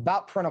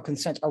about parental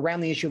consent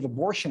around the issue of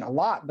abortion a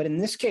lot, but in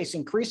this case,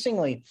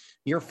 increasingly,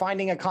 you're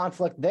finding a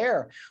conflict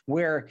there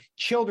where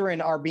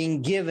children are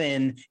being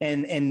given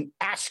and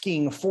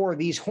asking for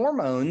these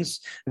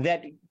hormones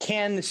that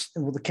can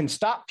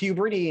stop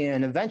puberty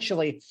and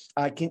eventually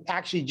can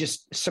actually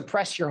just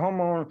suppress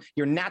your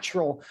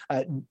natural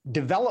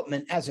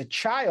development as a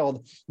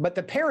child, but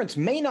the parents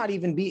may not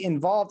even be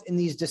involved in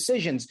these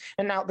decisions.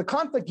 And now the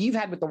conflict you've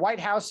had with the White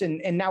House and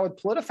now with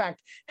PolitiFact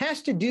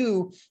has to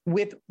do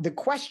with the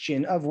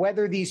question of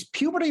whether these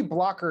puberty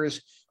blockers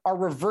are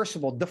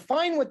reversible.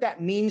 Define what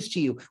that means to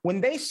you.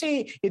 When they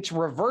say it's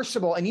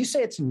reversible and you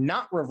say it's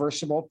not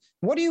reversible,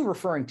 what are you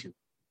referring to?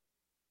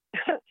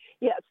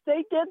 Yes,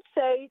 they did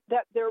say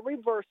that they're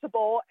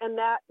reversible and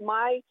that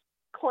my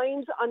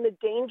claims on the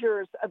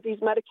dangers of these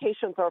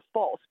medications are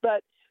false.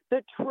 But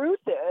the truth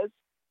is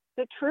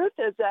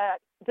that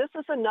this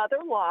is another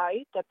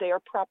lie that they are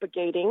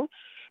propagating,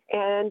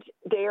 and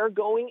they are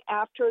going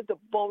after the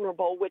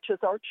vulnerable, which is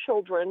our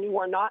children who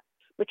are not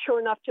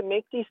mature enough to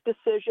make these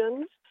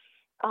decisions.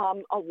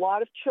 A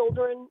lot of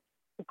children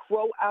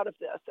grow out of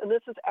this, and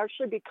this has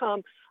actually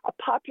become a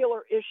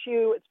popular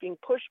issue. It's being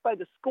pushed by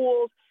the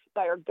schools,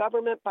 by our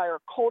government, by our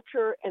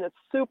culture, and it's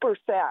super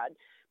sad.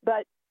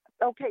 But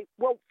okay,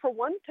 well, for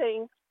one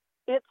thing,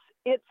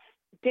 it's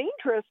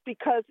dangerous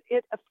because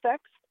it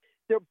affects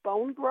their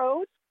bone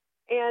growth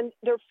and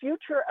their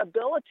future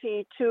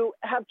ability to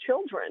have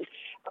children,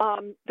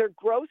 their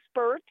growth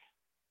spurts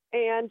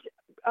and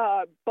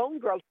bone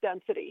growth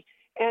density.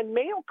 And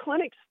Mayo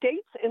Clinic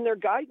states in their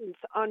guidance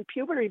on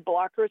puberty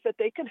blockers that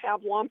they can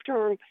have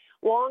long-term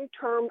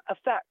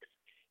effects.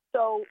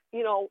 So,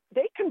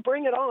 they can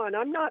bring it on.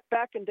 I'm not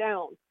backing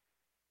down.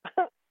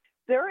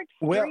 They're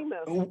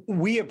extremists. Well,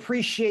 we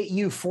appreciate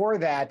you for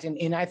that.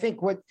 And I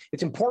think what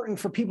it's important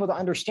for people to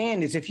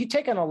understand is if you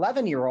take an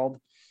 11-year-old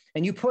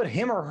and you put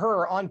him or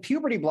her on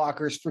puberty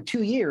blockers for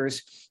 2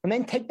 years and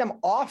then take them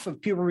off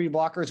of puberty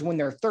blockers when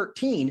they're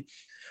 13,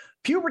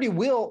 puberty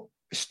will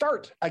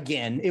start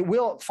again. It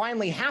will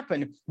finally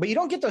happen, but you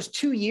don't get those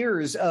 2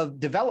 years of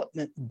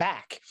development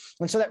back.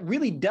 And so that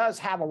really does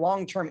have a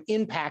long-term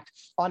impact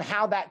on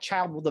how that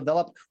child will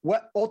develop,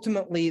 what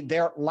ultimately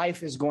their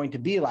life is going to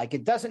be like.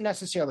 It doesn't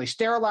necessarily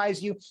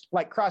sterilize you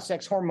like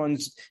cross-sex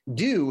hormones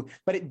do,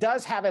 but it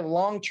does have a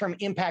long-term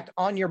impact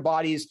on your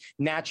body's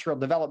natural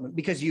development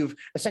because you've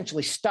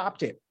essentially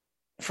stopped it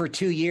for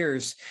 2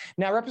 years.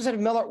 Now,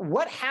 Representative Miller,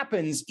 what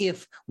happens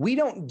if we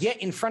don't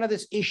get in front of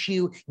this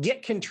issue,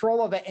 get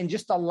control of it, and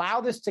just allow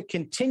this to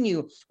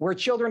continue where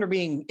children are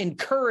being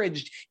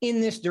encouraged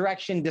in this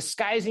direction,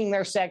 disguising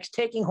their sex,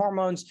 taking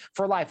hormones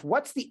for life?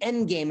 What's the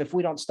end game if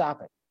we don't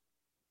stop it?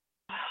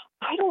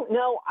 I don't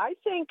know. I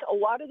think a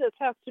lot of this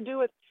has to do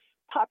with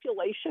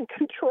population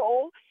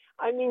control.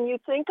 I mean, you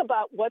think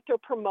about what they're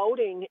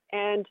promoting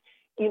and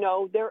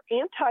they're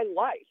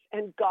anti-life,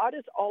 and God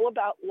is all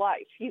about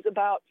life. He's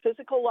about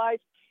physical life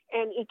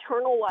and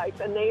eternal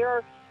life, and they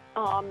are,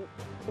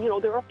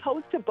 they're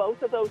opposed to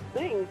both of those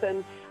things.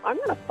 And I'm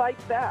going to fight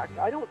back.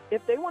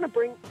 If they want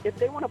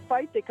to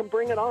fight, they can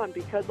bring it on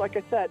because, like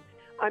I said,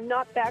 I'm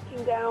not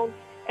backing down,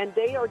 and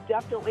they are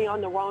definitely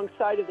on the wrong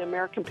side of the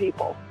American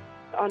people,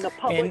 on the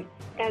public,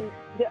 and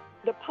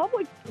the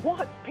public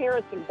wants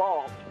parents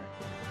involved.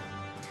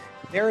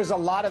 There is a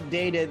lot of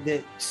data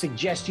that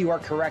suggests you are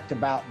correct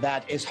about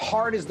that. As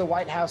hard as the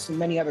White House and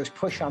many others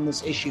push on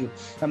this issue,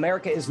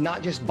 America is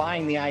not just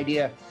buying the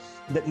idea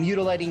that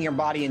mutilating your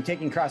body and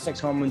taking cross-sex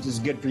hormones is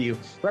good for you.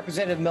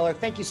 Representative Miller,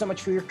 thank you so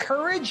much for your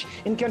courage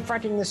in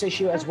confronting this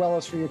issue as well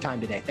as for your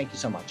time today. Thank you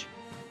so much.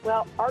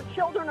 Well, our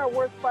children are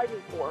worth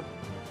fighting for.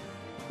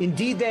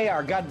 Indeed they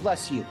are. God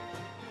bless you.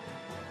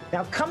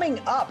 Now, coming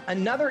up,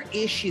 another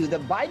issue. The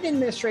Biden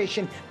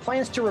administration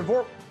plans to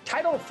revoke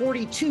Title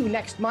 42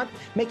 next month,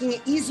 making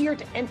it easier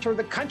to enter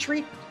the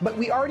country. But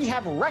we already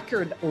have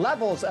record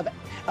levels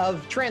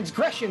of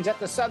transgressions at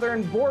the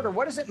southern border.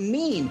 What does it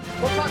mean?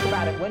 We'll talk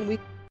about it when we...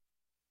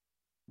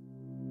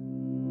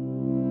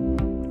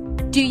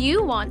 Do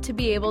you want to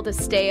be able to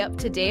stay up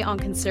to date on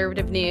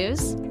conservative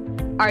news?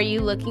 Are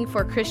you looking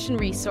for Christian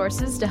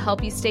resources to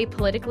help you stay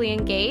politically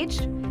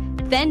engaged?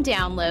 Then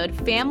download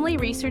Family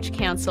Research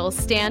Council's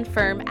Stand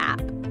Firm app.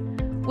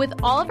 With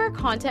all of our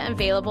content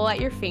available at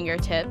your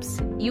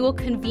fingertips, you will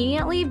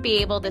conveniently be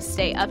able to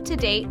stay up to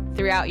date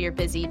throughout your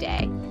busy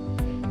day.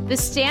 The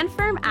Stand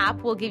Firm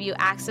app will give you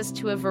access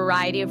to a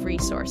variety of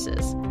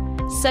resources,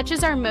 such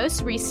as our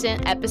most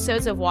recent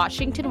episodes of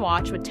Washington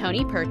Watch with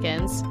Tony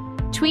Perkins,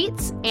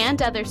 tweets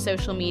and other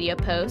social media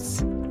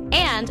posts,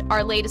 and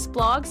our latest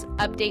blogs,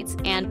 updates,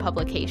 and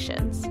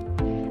publications.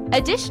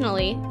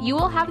 Additionally, you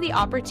will have the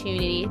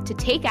opportunity to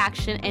take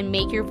action and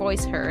make your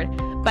voice heard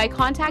by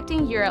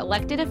contacting your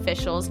elected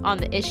officials on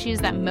the issues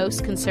that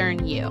most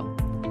concern you.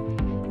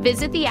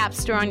 Visit the App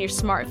Store on your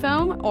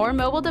smartphone or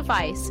mobile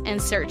device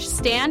and search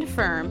Stand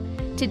Firm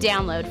to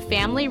download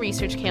Family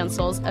Research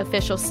Council's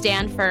official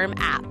Stand Firm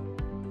app.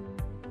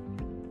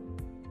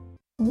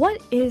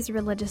 What is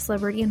religious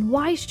liberty and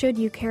why should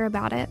you care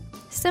about it?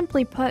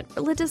 Simply put,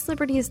 religious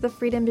liberty is the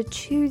freedom to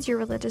choose your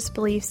religious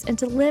beliefs and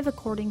to live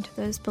according to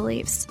those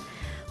beliefs.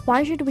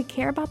 Why should we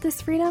care about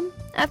this freedom?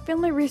 At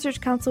Family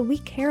Research Council, we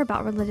care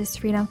about religious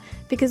freedom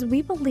because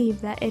we believe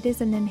that it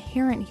is an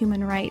inherent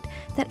human right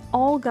that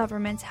all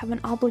governments have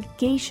an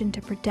obligation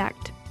to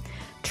protect.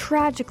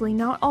 Tragically,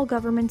 not all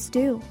governments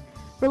do.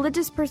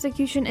 Religious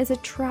persecution is a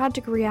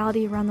tragic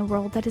reality around the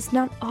world that is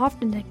not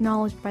often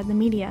acknowledged by the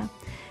media,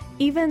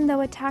 even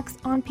though attacks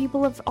on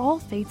people of all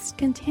faiths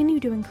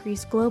continue to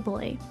increase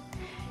globally.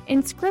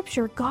 In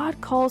Scripture,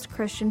 God calls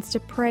Christians to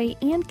pray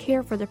and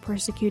care for the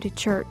persecuted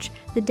church,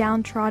 the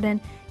downtrodden,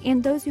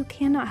 and those who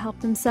cannot help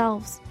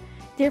themselves.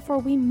 Therefore,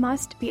 we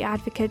must be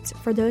advocates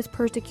for those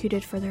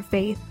persecuted for their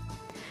faith.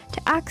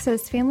 To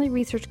access Family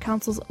Research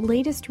Council's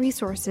latest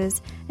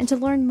resources and to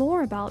learn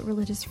more about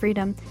religious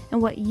freedom and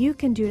what you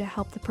can do to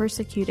help the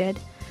persecuted,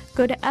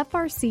 go to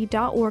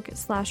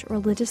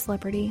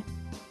frc.org/religiousliberty.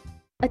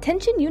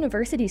 Attention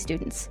university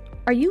students.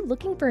 Are you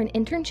looking for an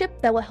internship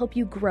that will help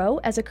you grow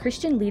as a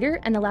Christian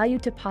leader and allow you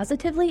to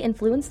positively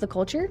influence the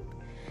culture?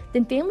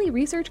 Then Family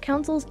Research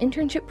Council's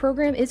internship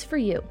program is for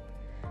you.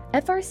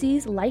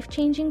 FRC's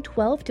life-changing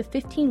 12 to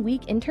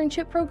 15-week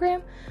internship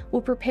program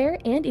will prepare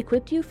and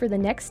equip you for the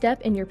next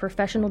step in your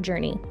professional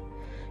journey.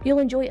 You'll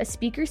enjoy a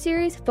speaker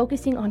series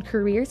focusing on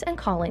careers and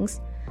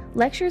callings,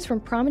 lectures from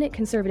prominent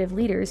conservative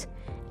leaders,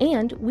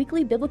 and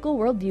weekly biblical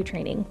worldview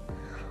training.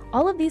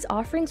 All of these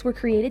offerings were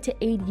created to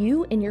aid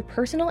you in your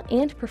personal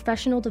and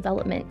professional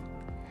development.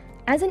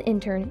 As an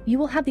intern, you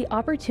will have the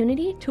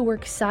opportunity to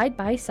work side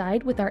by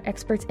side with our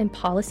experts in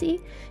policy,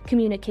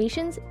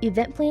 communications,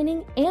 event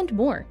planning, and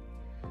more.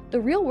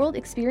 The real-world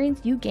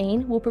experience you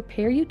gain will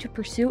prepare you to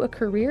pursue a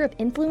career of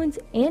influence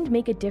and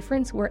make a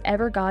difference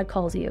wherever God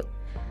calls you.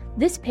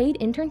 This paid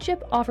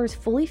internship offers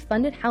fully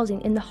funded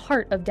housing in the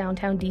heart of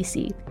downtown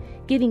DC,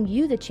 giving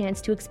you the chance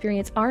to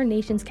experience our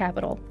nation's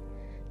capital.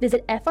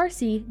 Visit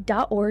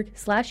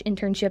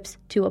frc.org/internships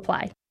to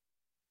apply.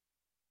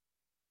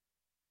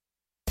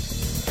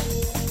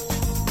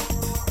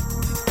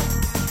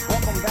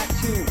 Welcome back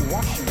to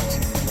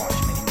Washington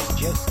Watch. My name is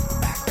Joseph,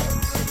 back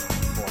sitting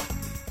for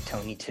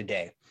Tony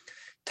today.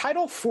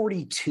 Title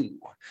 42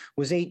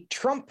 was a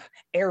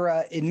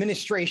Trump-era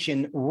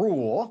administration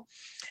rule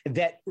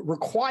that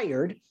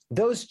required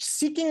those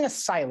seeking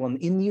asylum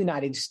in the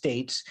United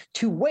States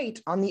to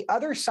wait on the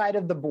other side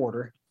of the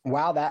border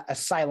while that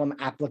asylum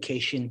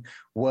application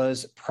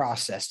was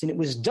processed. And it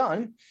was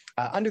done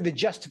under the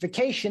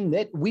justification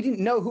that we didn't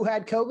know who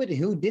had COVID and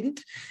who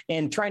didn't,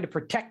 and trying to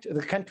protect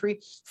the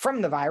country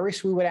from the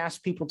virus, we would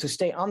ask people to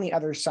stay on the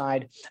other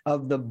side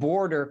of the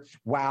border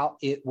while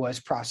it was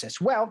processed.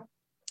 Well,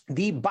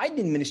 the Biden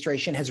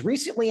administration has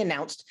recently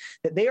announced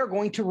that they are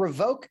going to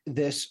revoke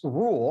this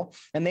rule,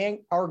 and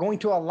they are going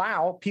to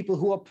allow people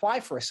who apply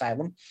for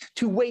asylum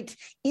to wait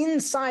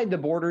inside the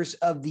borders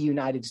of the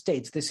United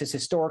States. This has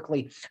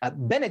historically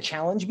been a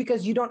challenge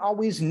because you don't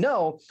always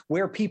know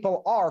where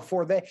people are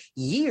for the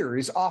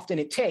years often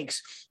it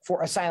takes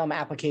for asylum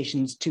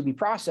applications to be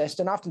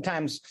processed. And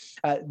oftentimes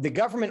the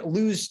government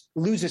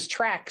loses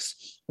track,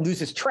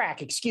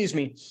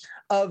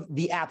 of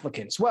the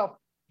applicants. Well,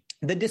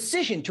 the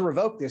decision to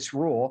revoke this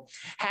rule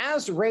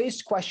has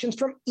raised questions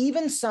from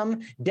even some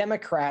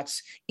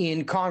Democrats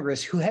in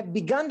Congress who have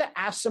begun to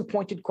ask some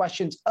pointed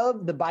questions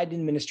of the Biden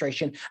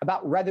administration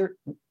about whether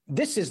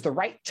this is the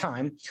right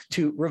time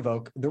to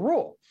revoke the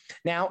rule.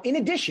 Now, in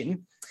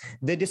addition,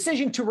 the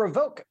decision to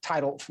revoke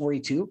Title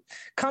 42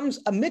 comes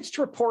amidst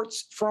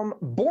reports from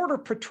Border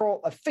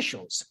Patrol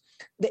officials.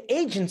 The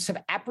agents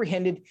have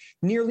apprehended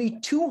nearly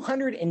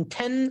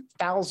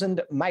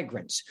 210,000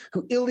 migrants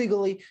who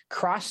illegally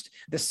crossed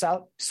the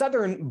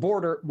southern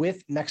border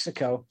with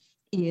Mexico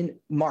in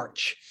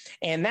March.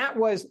 And that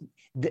was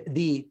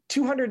the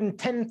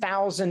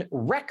 210,000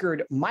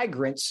 record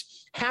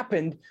migrants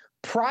happened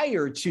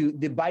prior to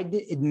the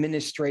Biden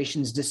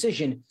administration's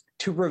decision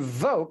to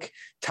revoke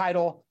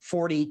Title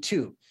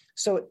 42.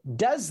 So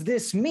does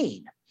this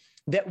mean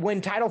that when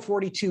Title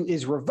 42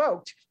 is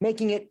revoked,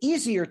 making it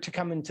easier to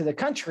come into the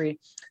country,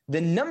 the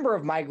number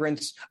of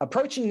migrants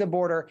approaching the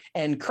border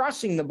and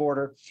crossing the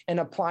border and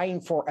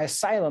applying for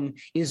asylum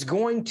is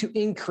going to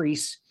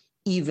increase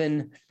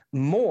even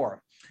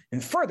more?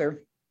 And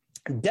further,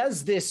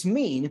 does this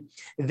mean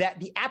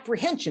that the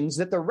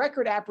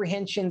record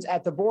apprehensions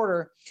at the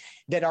border,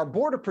 that our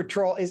Border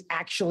Patrol is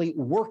actually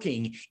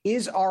working?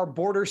 Is our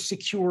border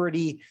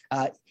security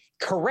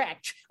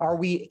correct?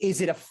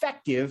 Is it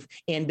effective?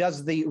 And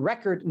does the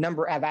record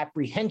number of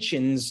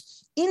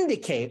apprehensions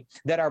indicate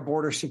that our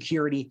border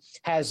security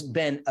has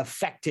been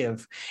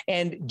effective?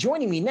 And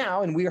joining me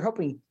now, and we are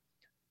hoping,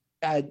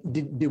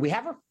 did we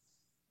have her?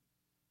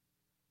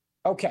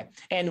 Okay,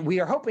 and we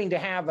are hoping to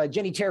have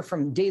Jennie Taer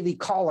from Daily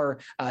Caller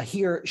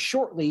here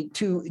shortly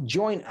to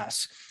join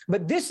us.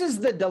 But this is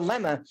the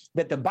dilemma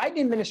that the Biden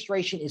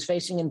administration is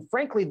facing, and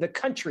frankly, the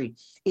country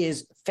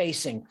is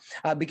facing,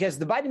 because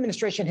the Biden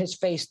administration has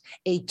faced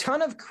a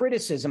ton of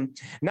criticism,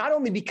 not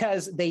only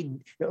because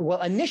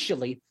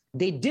initially,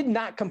 they did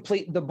not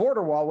complete the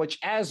border wall, which,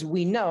 as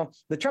we know,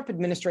 the Trump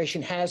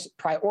administration has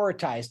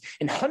prioritized.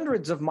 And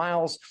hundreds of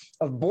miles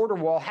of border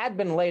wall had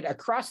been laid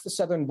across the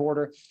southern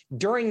border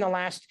during the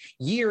last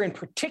year, in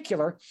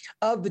particular,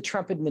 of the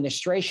Trump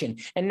administration.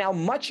 And now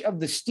much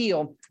of the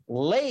steel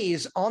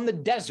lays on the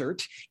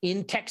desert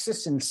in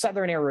Texas and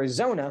southern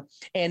Arizona,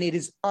 and it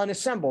is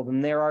unassembled.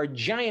 And there are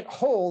giant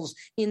holes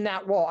in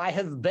that wall. I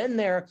have been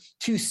there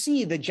to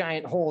see the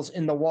giant holes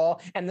in the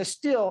wall, and the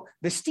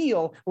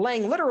steel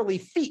laying literally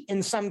feet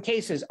in some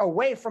cases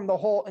away from the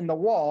hole in the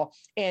wall.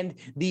 And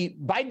the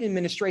Biden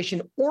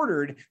administration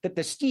ordered that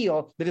the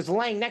steel that is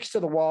laying next to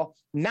the wall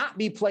not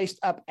be placed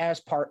up as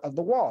part of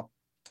the wall.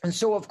 And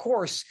so, of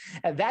course,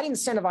 that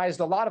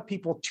incentivized a lot of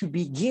people to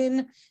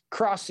begin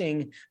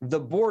crossing the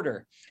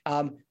border.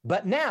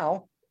 But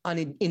now,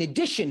 in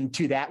addition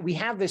to that, we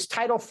have this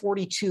Title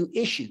 42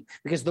 issue,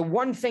 because the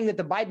one thing that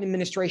the Biden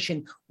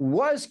administration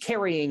was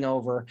carrying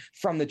over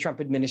from the Trump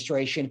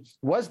administration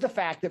was the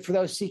fact that for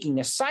those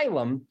seeking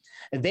asylum,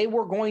 they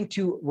were going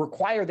to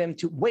require them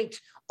to wait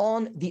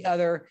on the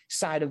other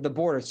side of the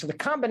border. So the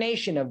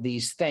combination of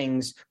these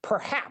things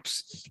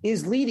perhaps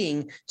is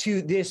leading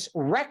to this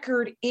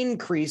record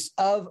increase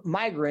of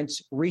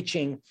migrants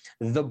reaching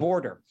the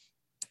border.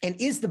 And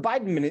the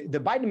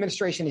Biden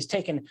administration has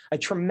taken a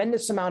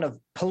tremendous amount of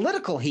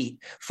political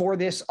heat for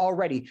this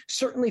already,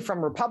 certainly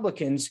from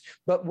Republicans.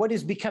 But what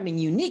is becoming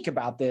unique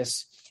about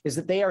this is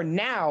that they are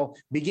now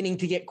beginning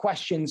to get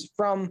questions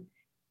from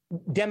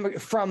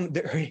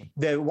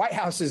the White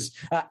House's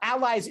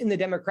allies in the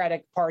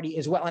Democratic Party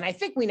as well. And I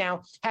think we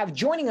now have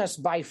joining us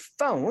by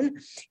phone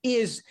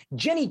is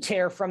Jennie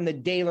Taer from the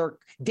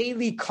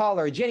Daily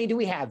Caller. Jennie, do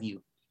we have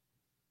you?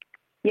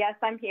 Yes,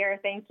 I'm here.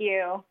 Thank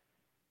you.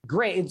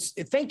 Great.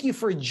 Thank you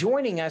for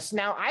joining us.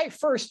 Now,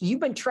 you've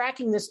been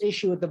tracking this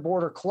issue at the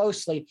border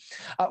closely.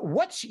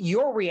 What's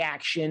your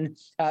reaction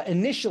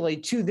initially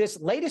to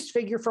this latest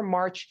figure from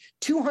March,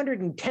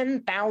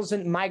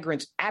 210,000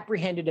 migrants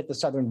apprehended at the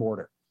southern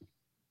border?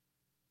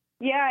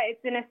 Yeah,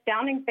 it's an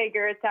astounding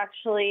figure. It's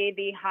actually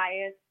the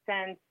highest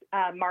since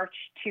March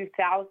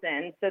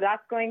 2000. So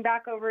that's going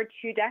back over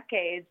 2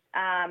 decades.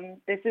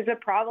 This is a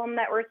problem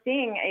that we're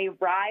seeing, a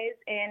rise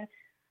in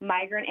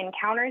migrant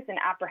encounters and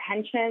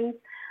apprehensions.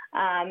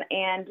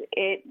 And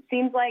it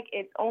seems like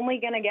it's only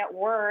going to get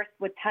worse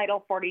with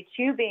Title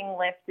 42 being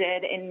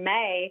lifted in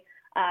May.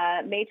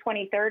 May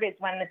 23rd is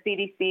when the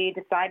CDC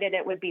decided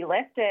it would be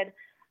lifted.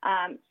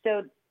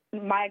 So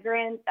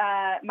migrants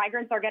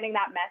are getting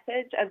that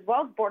message, as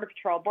well as Border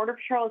Patrol. Border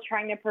Patrol is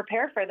trying to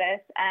prepare for this,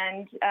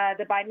 and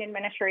the Biden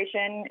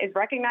administration is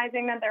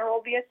recognizing that there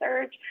will be a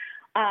surge,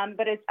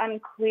 but it's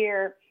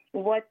unclear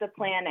what the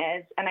plan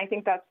is. And I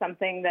think that's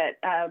something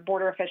that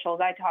border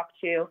officials I talk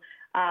to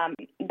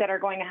that are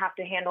going to have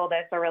to handle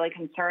this are really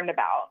concerned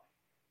about.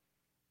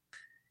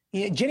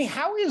 Yeah, Jennie,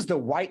 how is the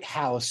White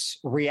House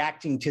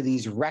reacting to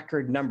these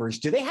record numbers?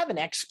 Do they have an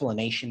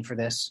explanation for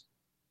this?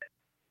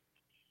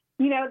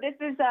 You know, this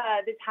is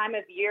the time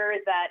of year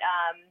that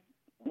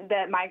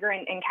the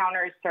migrant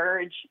encounters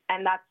surge,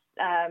 and that's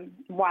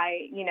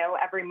why, you know,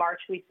 every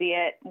March we see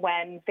it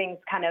when things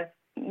kind of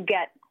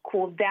get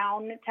cooled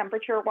down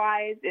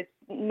temperature-wise. It's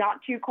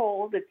not too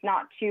cold, it's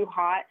not too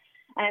hot,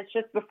 and it's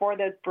just before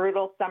those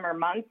brutal summer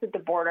months at the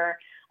border.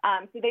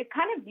 So they've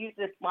kind of used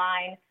this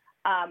line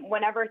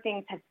whenever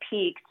things have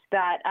peaked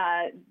that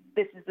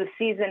this is the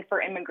season for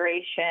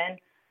immigration.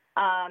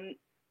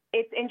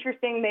 It's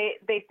interesting.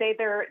 They say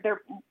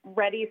they're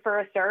ready for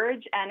a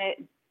surge, and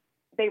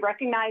they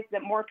recognize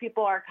that more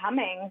people are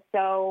coming.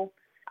 So,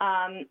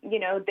 you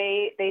know,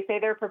 they say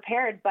they're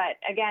prepared. But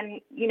again,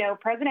 you know,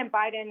 President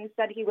Biden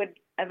said he would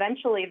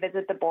eventually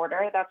visit the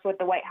border. That's what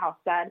the White House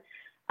said.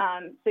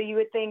 So you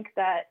would think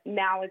that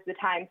now is the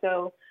time.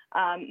 So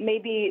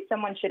maybe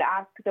someone should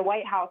ask the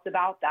White House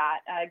about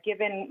that,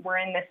 given we're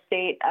in the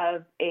state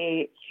of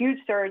a huge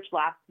surge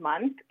last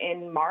month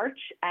in March,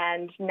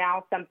 and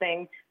now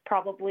something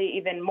probably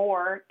even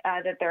more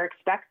that they're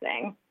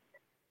expecting.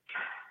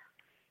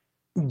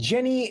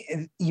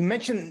 Jennie, you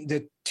mentioned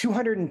the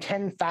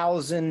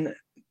 210,000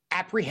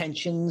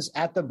 apprehensions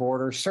at the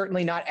border.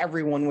 Certainly not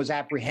everyone was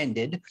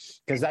apprehended,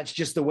 because that's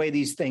just the way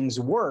these things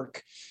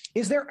work.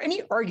 Is there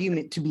any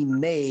argument to be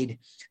made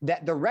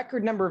that the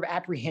record number of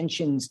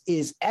apprehensions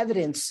is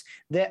evidence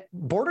that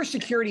border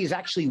security is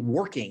actually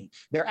working?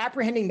 They're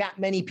apprehending that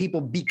many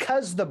people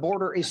because the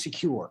border is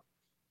secure.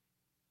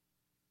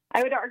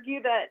 I would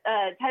argue that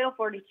Title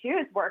 42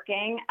 is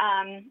working.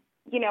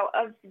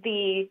 of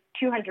the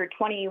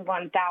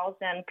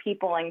 221,000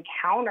 people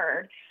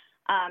encountered,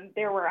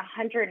 there were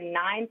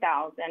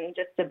 109,000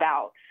 just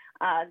about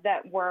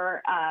that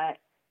were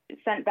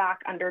sent back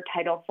under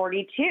Title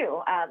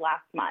 42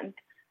 last month.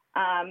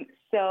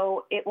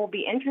 So it will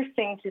be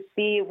interesting to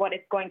see what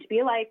it's going to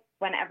be like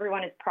when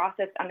everyone is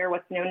processed under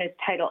what's known as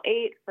Title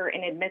 8 for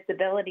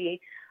inadmissibility,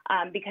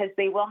 because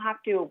they will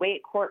have to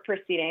await court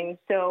proceedings.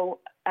 So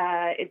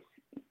it's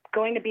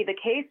going to be the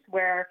case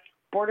where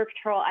Border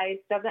Patrol ICE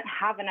doesn't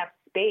have enough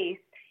space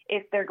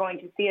if they're going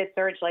to see a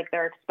surge like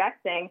they're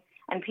expecting,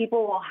 and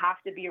people will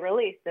have to be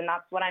released, and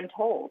that's what I'm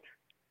told.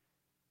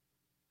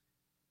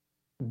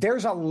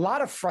 There's a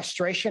lot of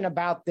frustration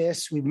about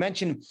this. We've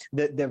mentioned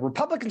that the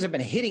Republicans have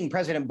been hitting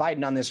President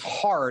Biden on this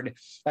hard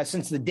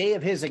since the day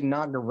of his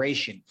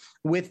inauguration.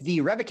 With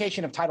the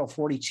revocation of Title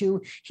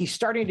 42, he's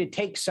starting to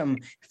take some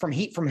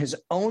heat from his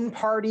own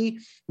party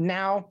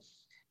now.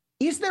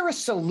 Is there a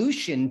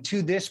solution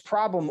to this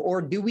problem,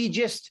 or do we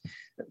just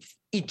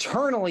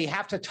eternally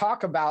have to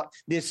talk about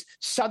this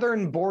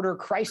southern border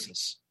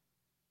crisis?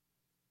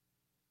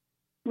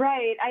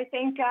 Right. I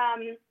think,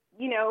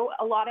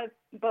 a lot of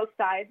both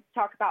sides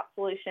talk about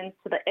solutions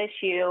to the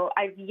issue.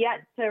 I've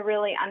yet to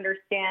really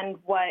understand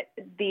what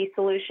the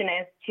solution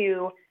is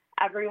to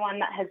everyone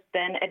that has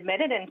been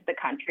admitted into the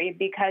country,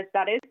 because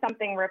that is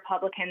something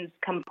Republicans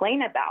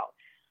complain about,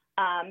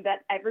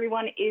 that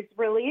everyone is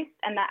released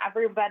and that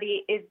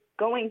everybody is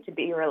going to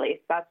be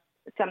released. That's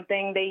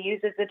something they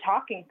use as a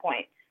talking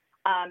point.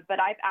 But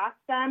I've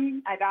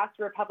asked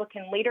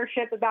Republican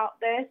leadership about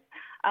this.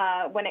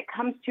 When it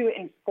comes to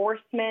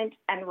enforcement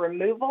and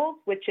removals,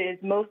 which is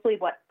mostly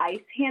what ICE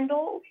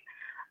handles,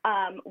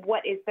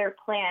 what is their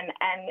plan?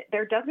 And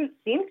there doesn't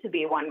seem to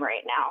be one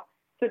right now.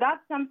 So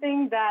that's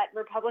something that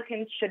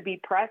Republicans should be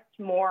pressed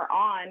more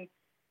on,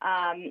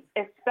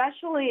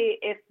 especially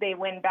if they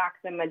win back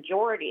the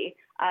majority.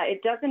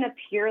 It doesn't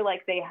appear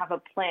like they have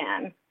a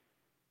plan.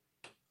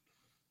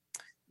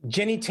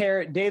 Jennie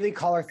Taer, Daily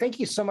Caller, thank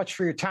you so much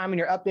for your time and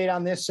your update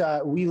on this.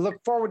 We look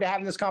forward to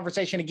having this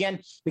conversation again,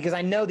 because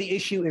I know the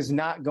issue is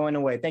not going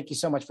away. Thank you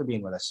so much for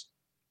being with us.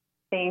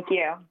 Thank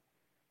you.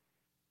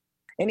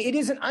 And it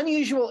is an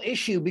unusual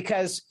issue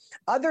because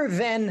other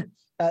than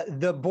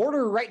the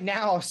border right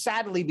now,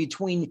 sadly,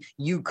 between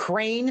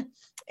Ukraine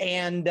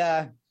and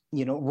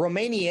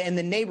Romania and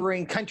the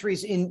neighboring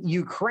countries in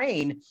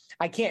Ukraine,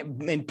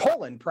 in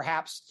Poland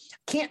perhaps,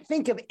 can't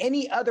think of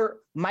any other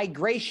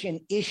migration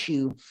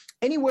issue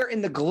anywhere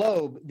in the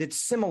globe that's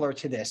similar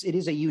to this. It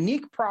is a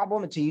unique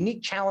problem. It's a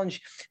unique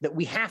challenge that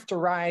we have to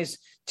rise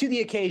to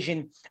the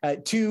occasion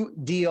to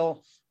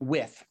deal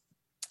with.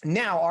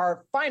 Now,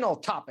 our final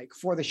topic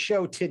for the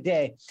show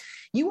today.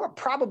 You are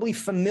probably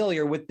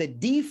familiar with the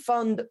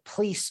Defund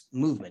Police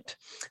movement,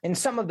 and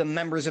some of the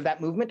members of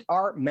that movement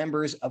are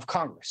members of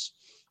Congress.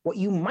 What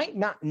you might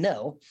not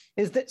know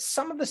is that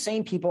some of the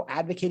same people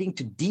advocating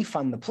to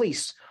defund the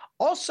police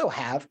also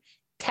have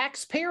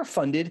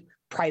taxpayer-funded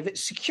private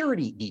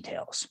security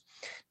details.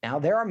 Now,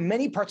 there are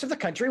many parts of the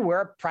country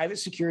where a private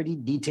security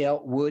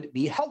detail would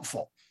be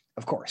helpful,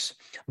 of course.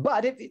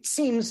 But if it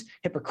seems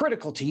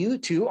hypocritical to you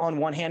to, on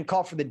one hand,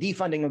 call for the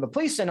defunding of the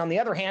police, and on the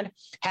other hand,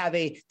 have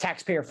a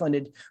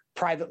taxpayer-funded,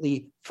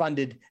 privately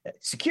funded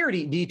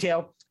security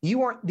detail,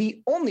 you aren't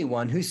the only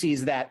one who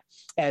sees that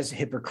as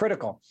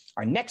hypocritical.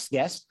 Our next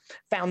guest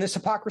found this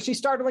hypocrisy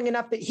startling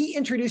enough that he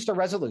introduced a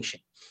resolution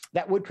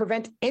that would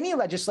prevent any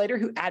legislator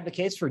who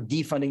advocates for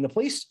defunding the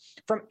police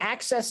from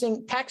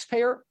accessing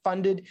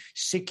taxpayer-funded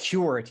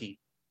security.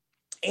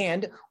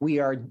 And we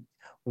are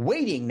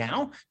waiting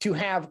now to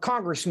have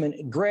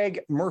Congressman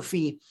Greg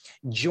Murphy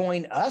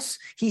join us.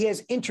 He has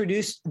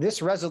introduced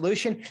this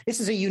resolution. This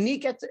is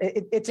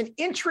it's an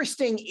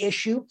interesting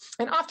issue.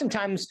 And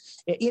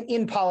oftentimes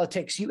in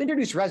politics, you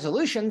introduce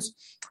resolutions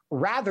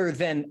rather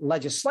than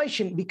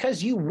legislation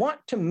because you want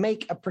to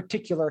make a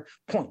particular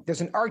point.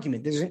 There's an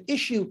argument, there's an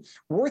issue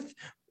worth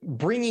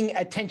bringing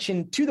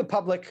attention to the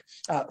public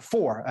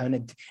for,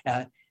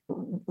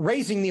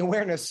 raising the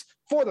awareness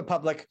for the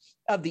public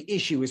of the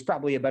issue is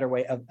probably a better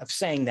way of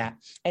saying that.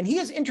 And he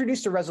has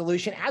introduced a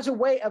resolution as a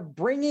way of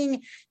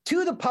bringing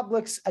to the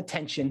public's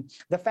attention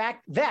the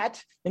fact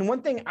that, and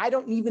one thing I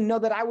don't even know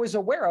that I was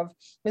aware of,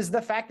 is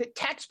the fact that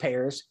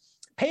taxpayers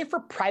pay for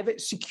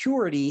private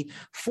security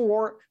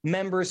for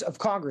members of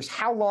Congress.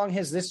 How long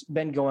has this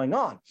been going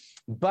on?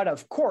 But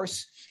of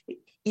course,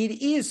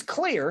 it is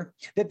clear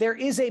that there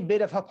is a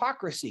bit of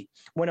hypocrisy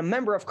when a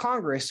member of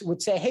Congress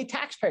would say, hey,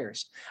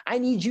 taxpayers, I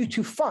need you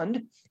to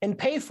fund and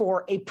pay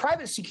for a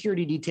private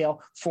security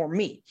detail for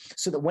me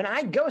so that when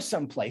I go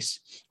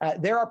someplace,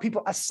 there are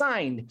people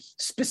assigned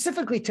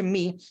specifically to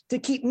me to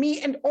keep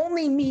me and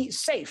only me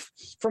safe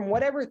from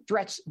whatever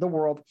threats the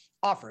world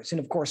offers. And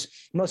of course,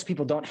 most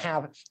people don't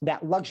have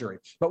that luxury.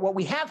 But what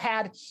we have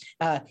had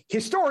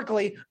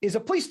historically is a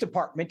police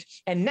department,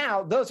 and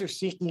now those are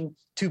seeking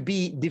to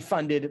be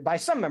defunded by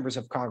some members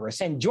of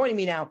Congress. And joining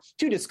me now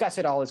to discuss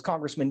it all is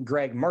Congressman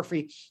Greg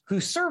Murphy, who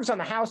serves on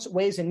the House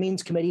Ways and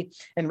Means Committee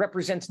and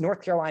represents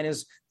North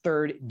Carolina's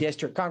 3rd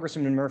District.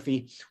 Congressman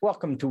Murphy,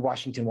 welcome to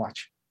Washington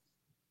Watch.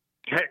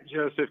 Hey,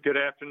 Joseph, good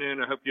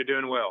afternoon. I hope you're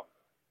doing well.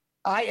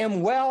 I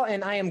am well,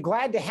 and I am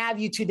glad to have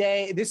you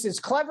today. This is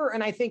clever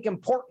and I think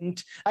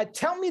important.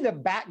 Tell me the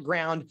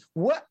background.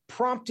 What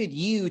prompted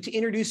you to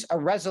introduce a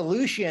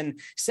resolution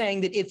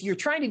saying that if you're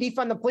trying to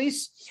defund the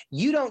police,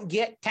 you don't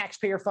get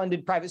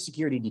taxpayer-funded private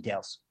security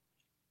details?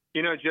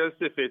 You know,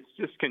 Joseph, it's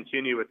just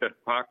continue with the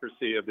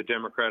hypocrisy of the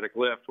Democratic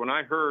left. When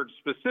I heard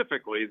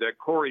specifically that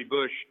Cori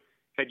Bush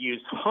had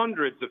used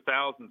hundreds of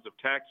thousands of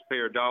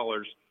taxpayer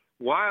dollars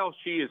while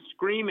she is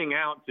screaming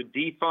out to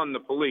defund the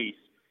police,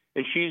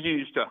 and she's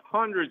used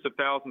hundreds of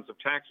thousands of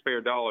taxpayer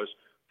dollars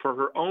for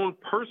her own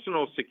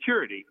personal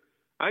security,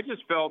 I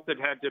just felt it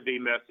had to be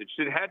messaged.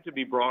 It had to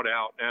be brought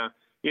out.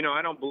 You know,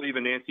 I don't believe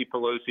in Nancy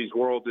Pelosi's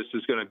world this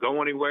is going to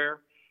go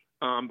anywhere,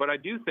 but I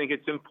do think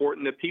it's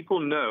important that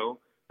people know,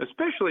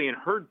 especially in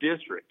her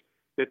district,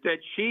 that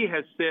she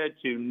has said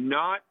to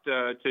not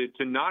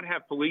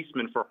have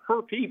policemen for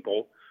her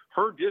people,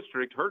 her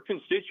district, her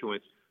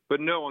constituents.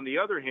 But no, on the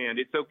other hand,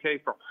 it's okay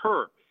for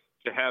her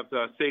to have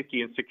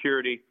safety and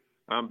security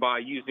by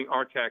using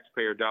our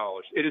taxpayer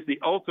dollars. It is the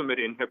ultimate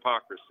in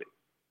hypocrisy.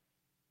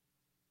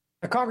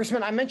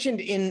 Congressman, I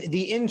mentioned in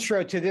the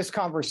intro to this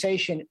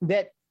conversation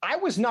that I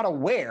was not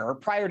aware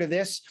prior to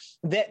this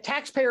that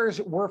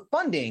taxpayers were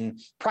funding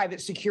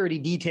private security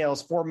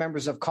details for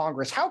members of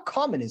Congress. How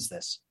common is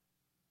this?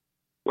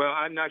 Well,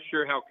 I'm not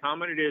sure how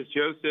common it is,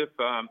 Joseph.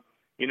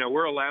 You know,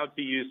 we're allowed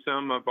to use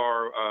some of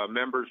our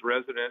members'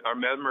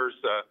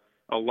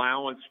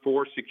 allowance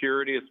for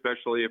security,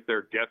 especially if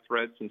they're death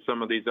threats and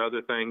some of these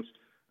other things.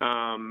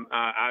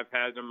 I've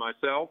had them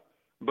myself,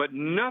 but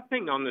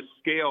nothing on the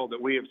scale that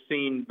we have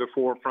seen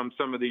before from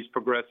some of these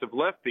progressive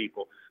left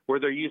people, where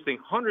they're using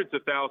hundreds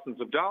of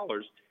thousands of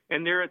dollars,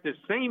 and they're at the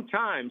same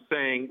time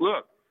saying,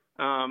 look,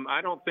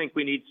 I don't think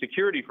we need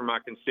security for my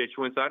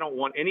constituents. I don't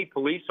want any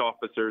police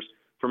officers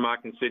for my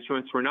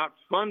constituents. We're not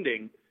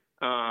funding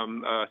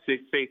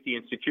safety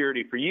and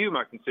security for you,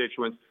 my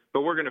constituents,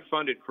 but we're going to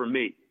fund it for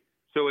me.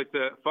 So it's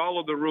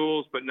follow the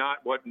rules, but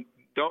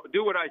don't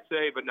do what I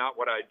say, but not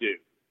what I do.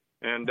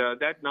 And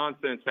that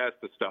nonsense has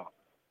to stop.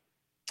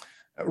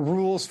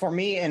 Rules for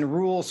me and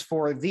rules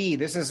for thee.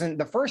 This isn't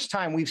the first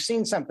time we've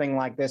seen something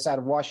like this out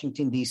of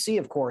Washington, D.C.,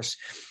 of course.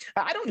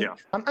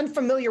 I'm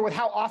unfamiliar with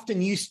how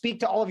often you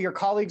speak to all of your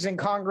colleagues in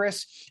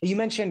Congress. You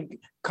mentioned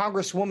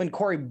Congresswoman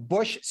Cori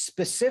Bush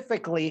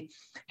specifically.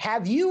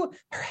 Have you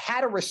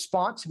had a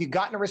response? Have you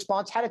gotten a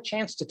response? Had a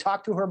chance to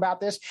talk to her about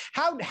this?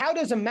 How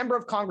does a member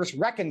of Congress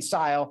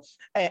reconcile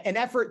an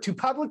effort to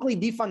publicly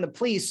defund the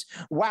police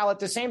while at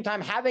the same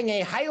time having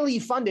a highly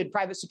funded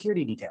private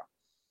security detail?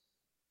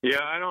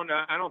 Yeah, I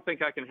don't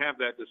think I can have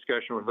that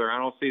discussion with her. I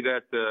don't see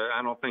that.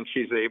 I don't think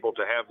she's able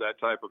to have that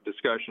type of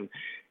discussion.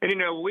 And, you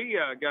know, we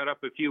got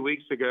up a few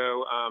weeks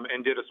ago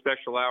and did a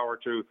special hour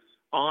to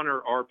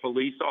honor our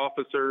police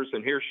officers.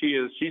 And here she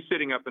is. She's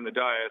sitting up in the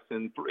dais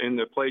in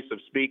the place of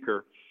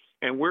speaker.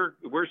 And we're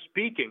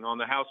speaking on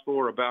the House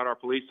floor about our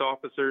police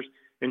officers.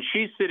 And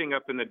she's sitting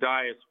up in the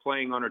dais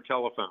playing on her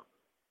telephone.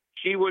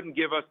 She wouldn't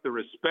give us the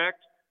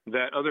respect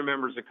that other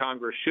members of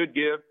Congress should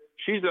give.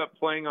 She's up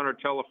playing on her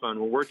telephone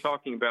when we're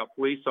talking about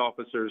police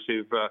officers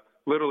who've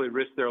literally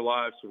risked their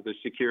lives for the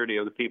security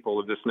of the people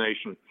of this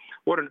nation.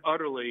 What an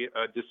utterly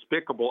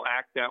despicable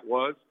act that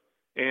was.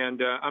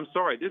 And I'm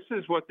sorry, this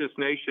is what this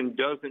nation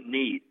doesn't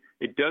need.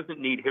 It doesn't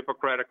need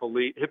hypocritical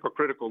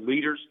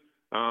leaders.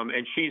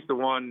 And she's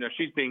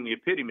being the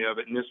epitome of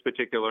it in this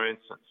particular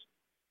instance.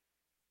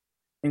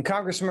 And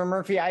Congressman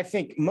Murphy, I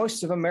think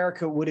most of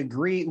America would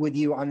agree with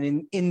you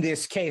in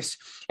this case.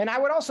 And I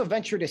would also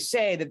venture to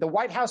say that the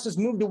White House has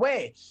moved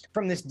away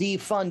from this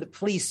defund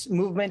police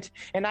movement.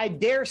 And I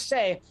dare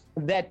say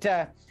that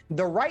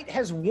the right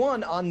has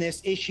won on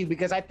this issue,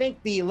 because I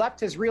think the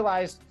left has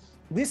realized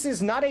this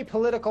is not a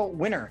political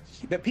winner,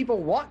 that people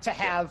want to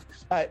have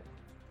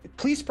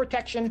police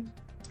protection.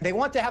 They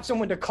want to have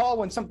someone to call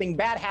when something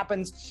bad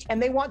happens,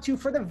 and they want to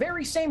for the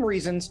very same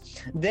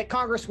reasons that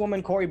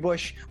Congresswoman Cori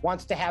Bush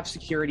wants to have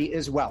security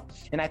as well.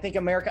 And I think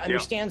America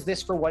understands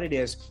this for what it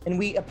is, and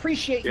we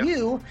appreciate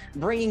you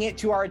bringing it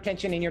to our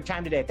attention in your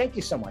time today. Thank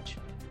you so much.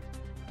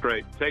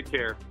 Great. Take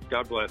care.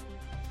 God bless.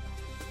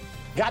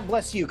 God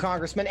bless you,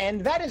 Congressman.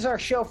 And that is our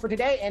show for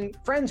today. And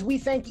friends, we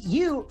thank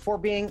you for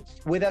being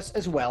with us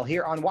as well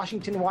here on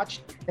Washington Watch.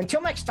 Until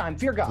next time,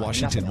 fear God.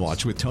 Washington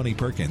Watch with Tony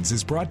Perkins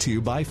is brought to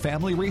you by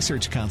Family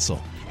Research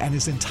Council and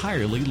is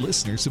entirely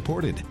listener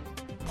supported.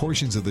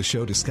 Portions of the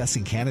show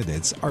discussing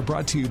candidates are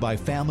brought to you by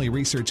Family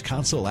Research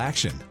Council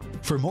Action.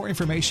 For more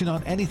information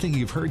on anything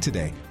you've heard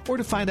today, or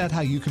to find out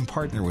how you can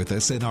partner with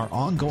us in our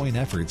ongoing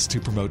efforts to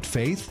promote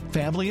faith,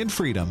 family, and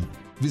freedom,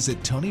 visit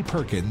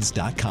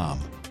TonyPerkins.com.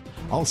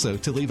 Also,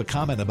 to leave a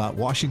comment about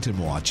Washington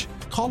Watch,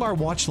 call our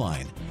watch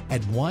line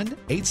at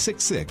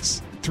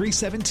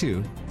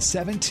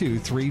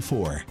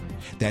 1-866-372-7234.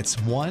 That's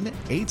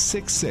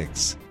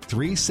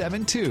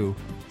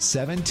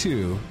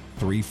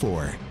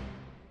 1-866-372-7234.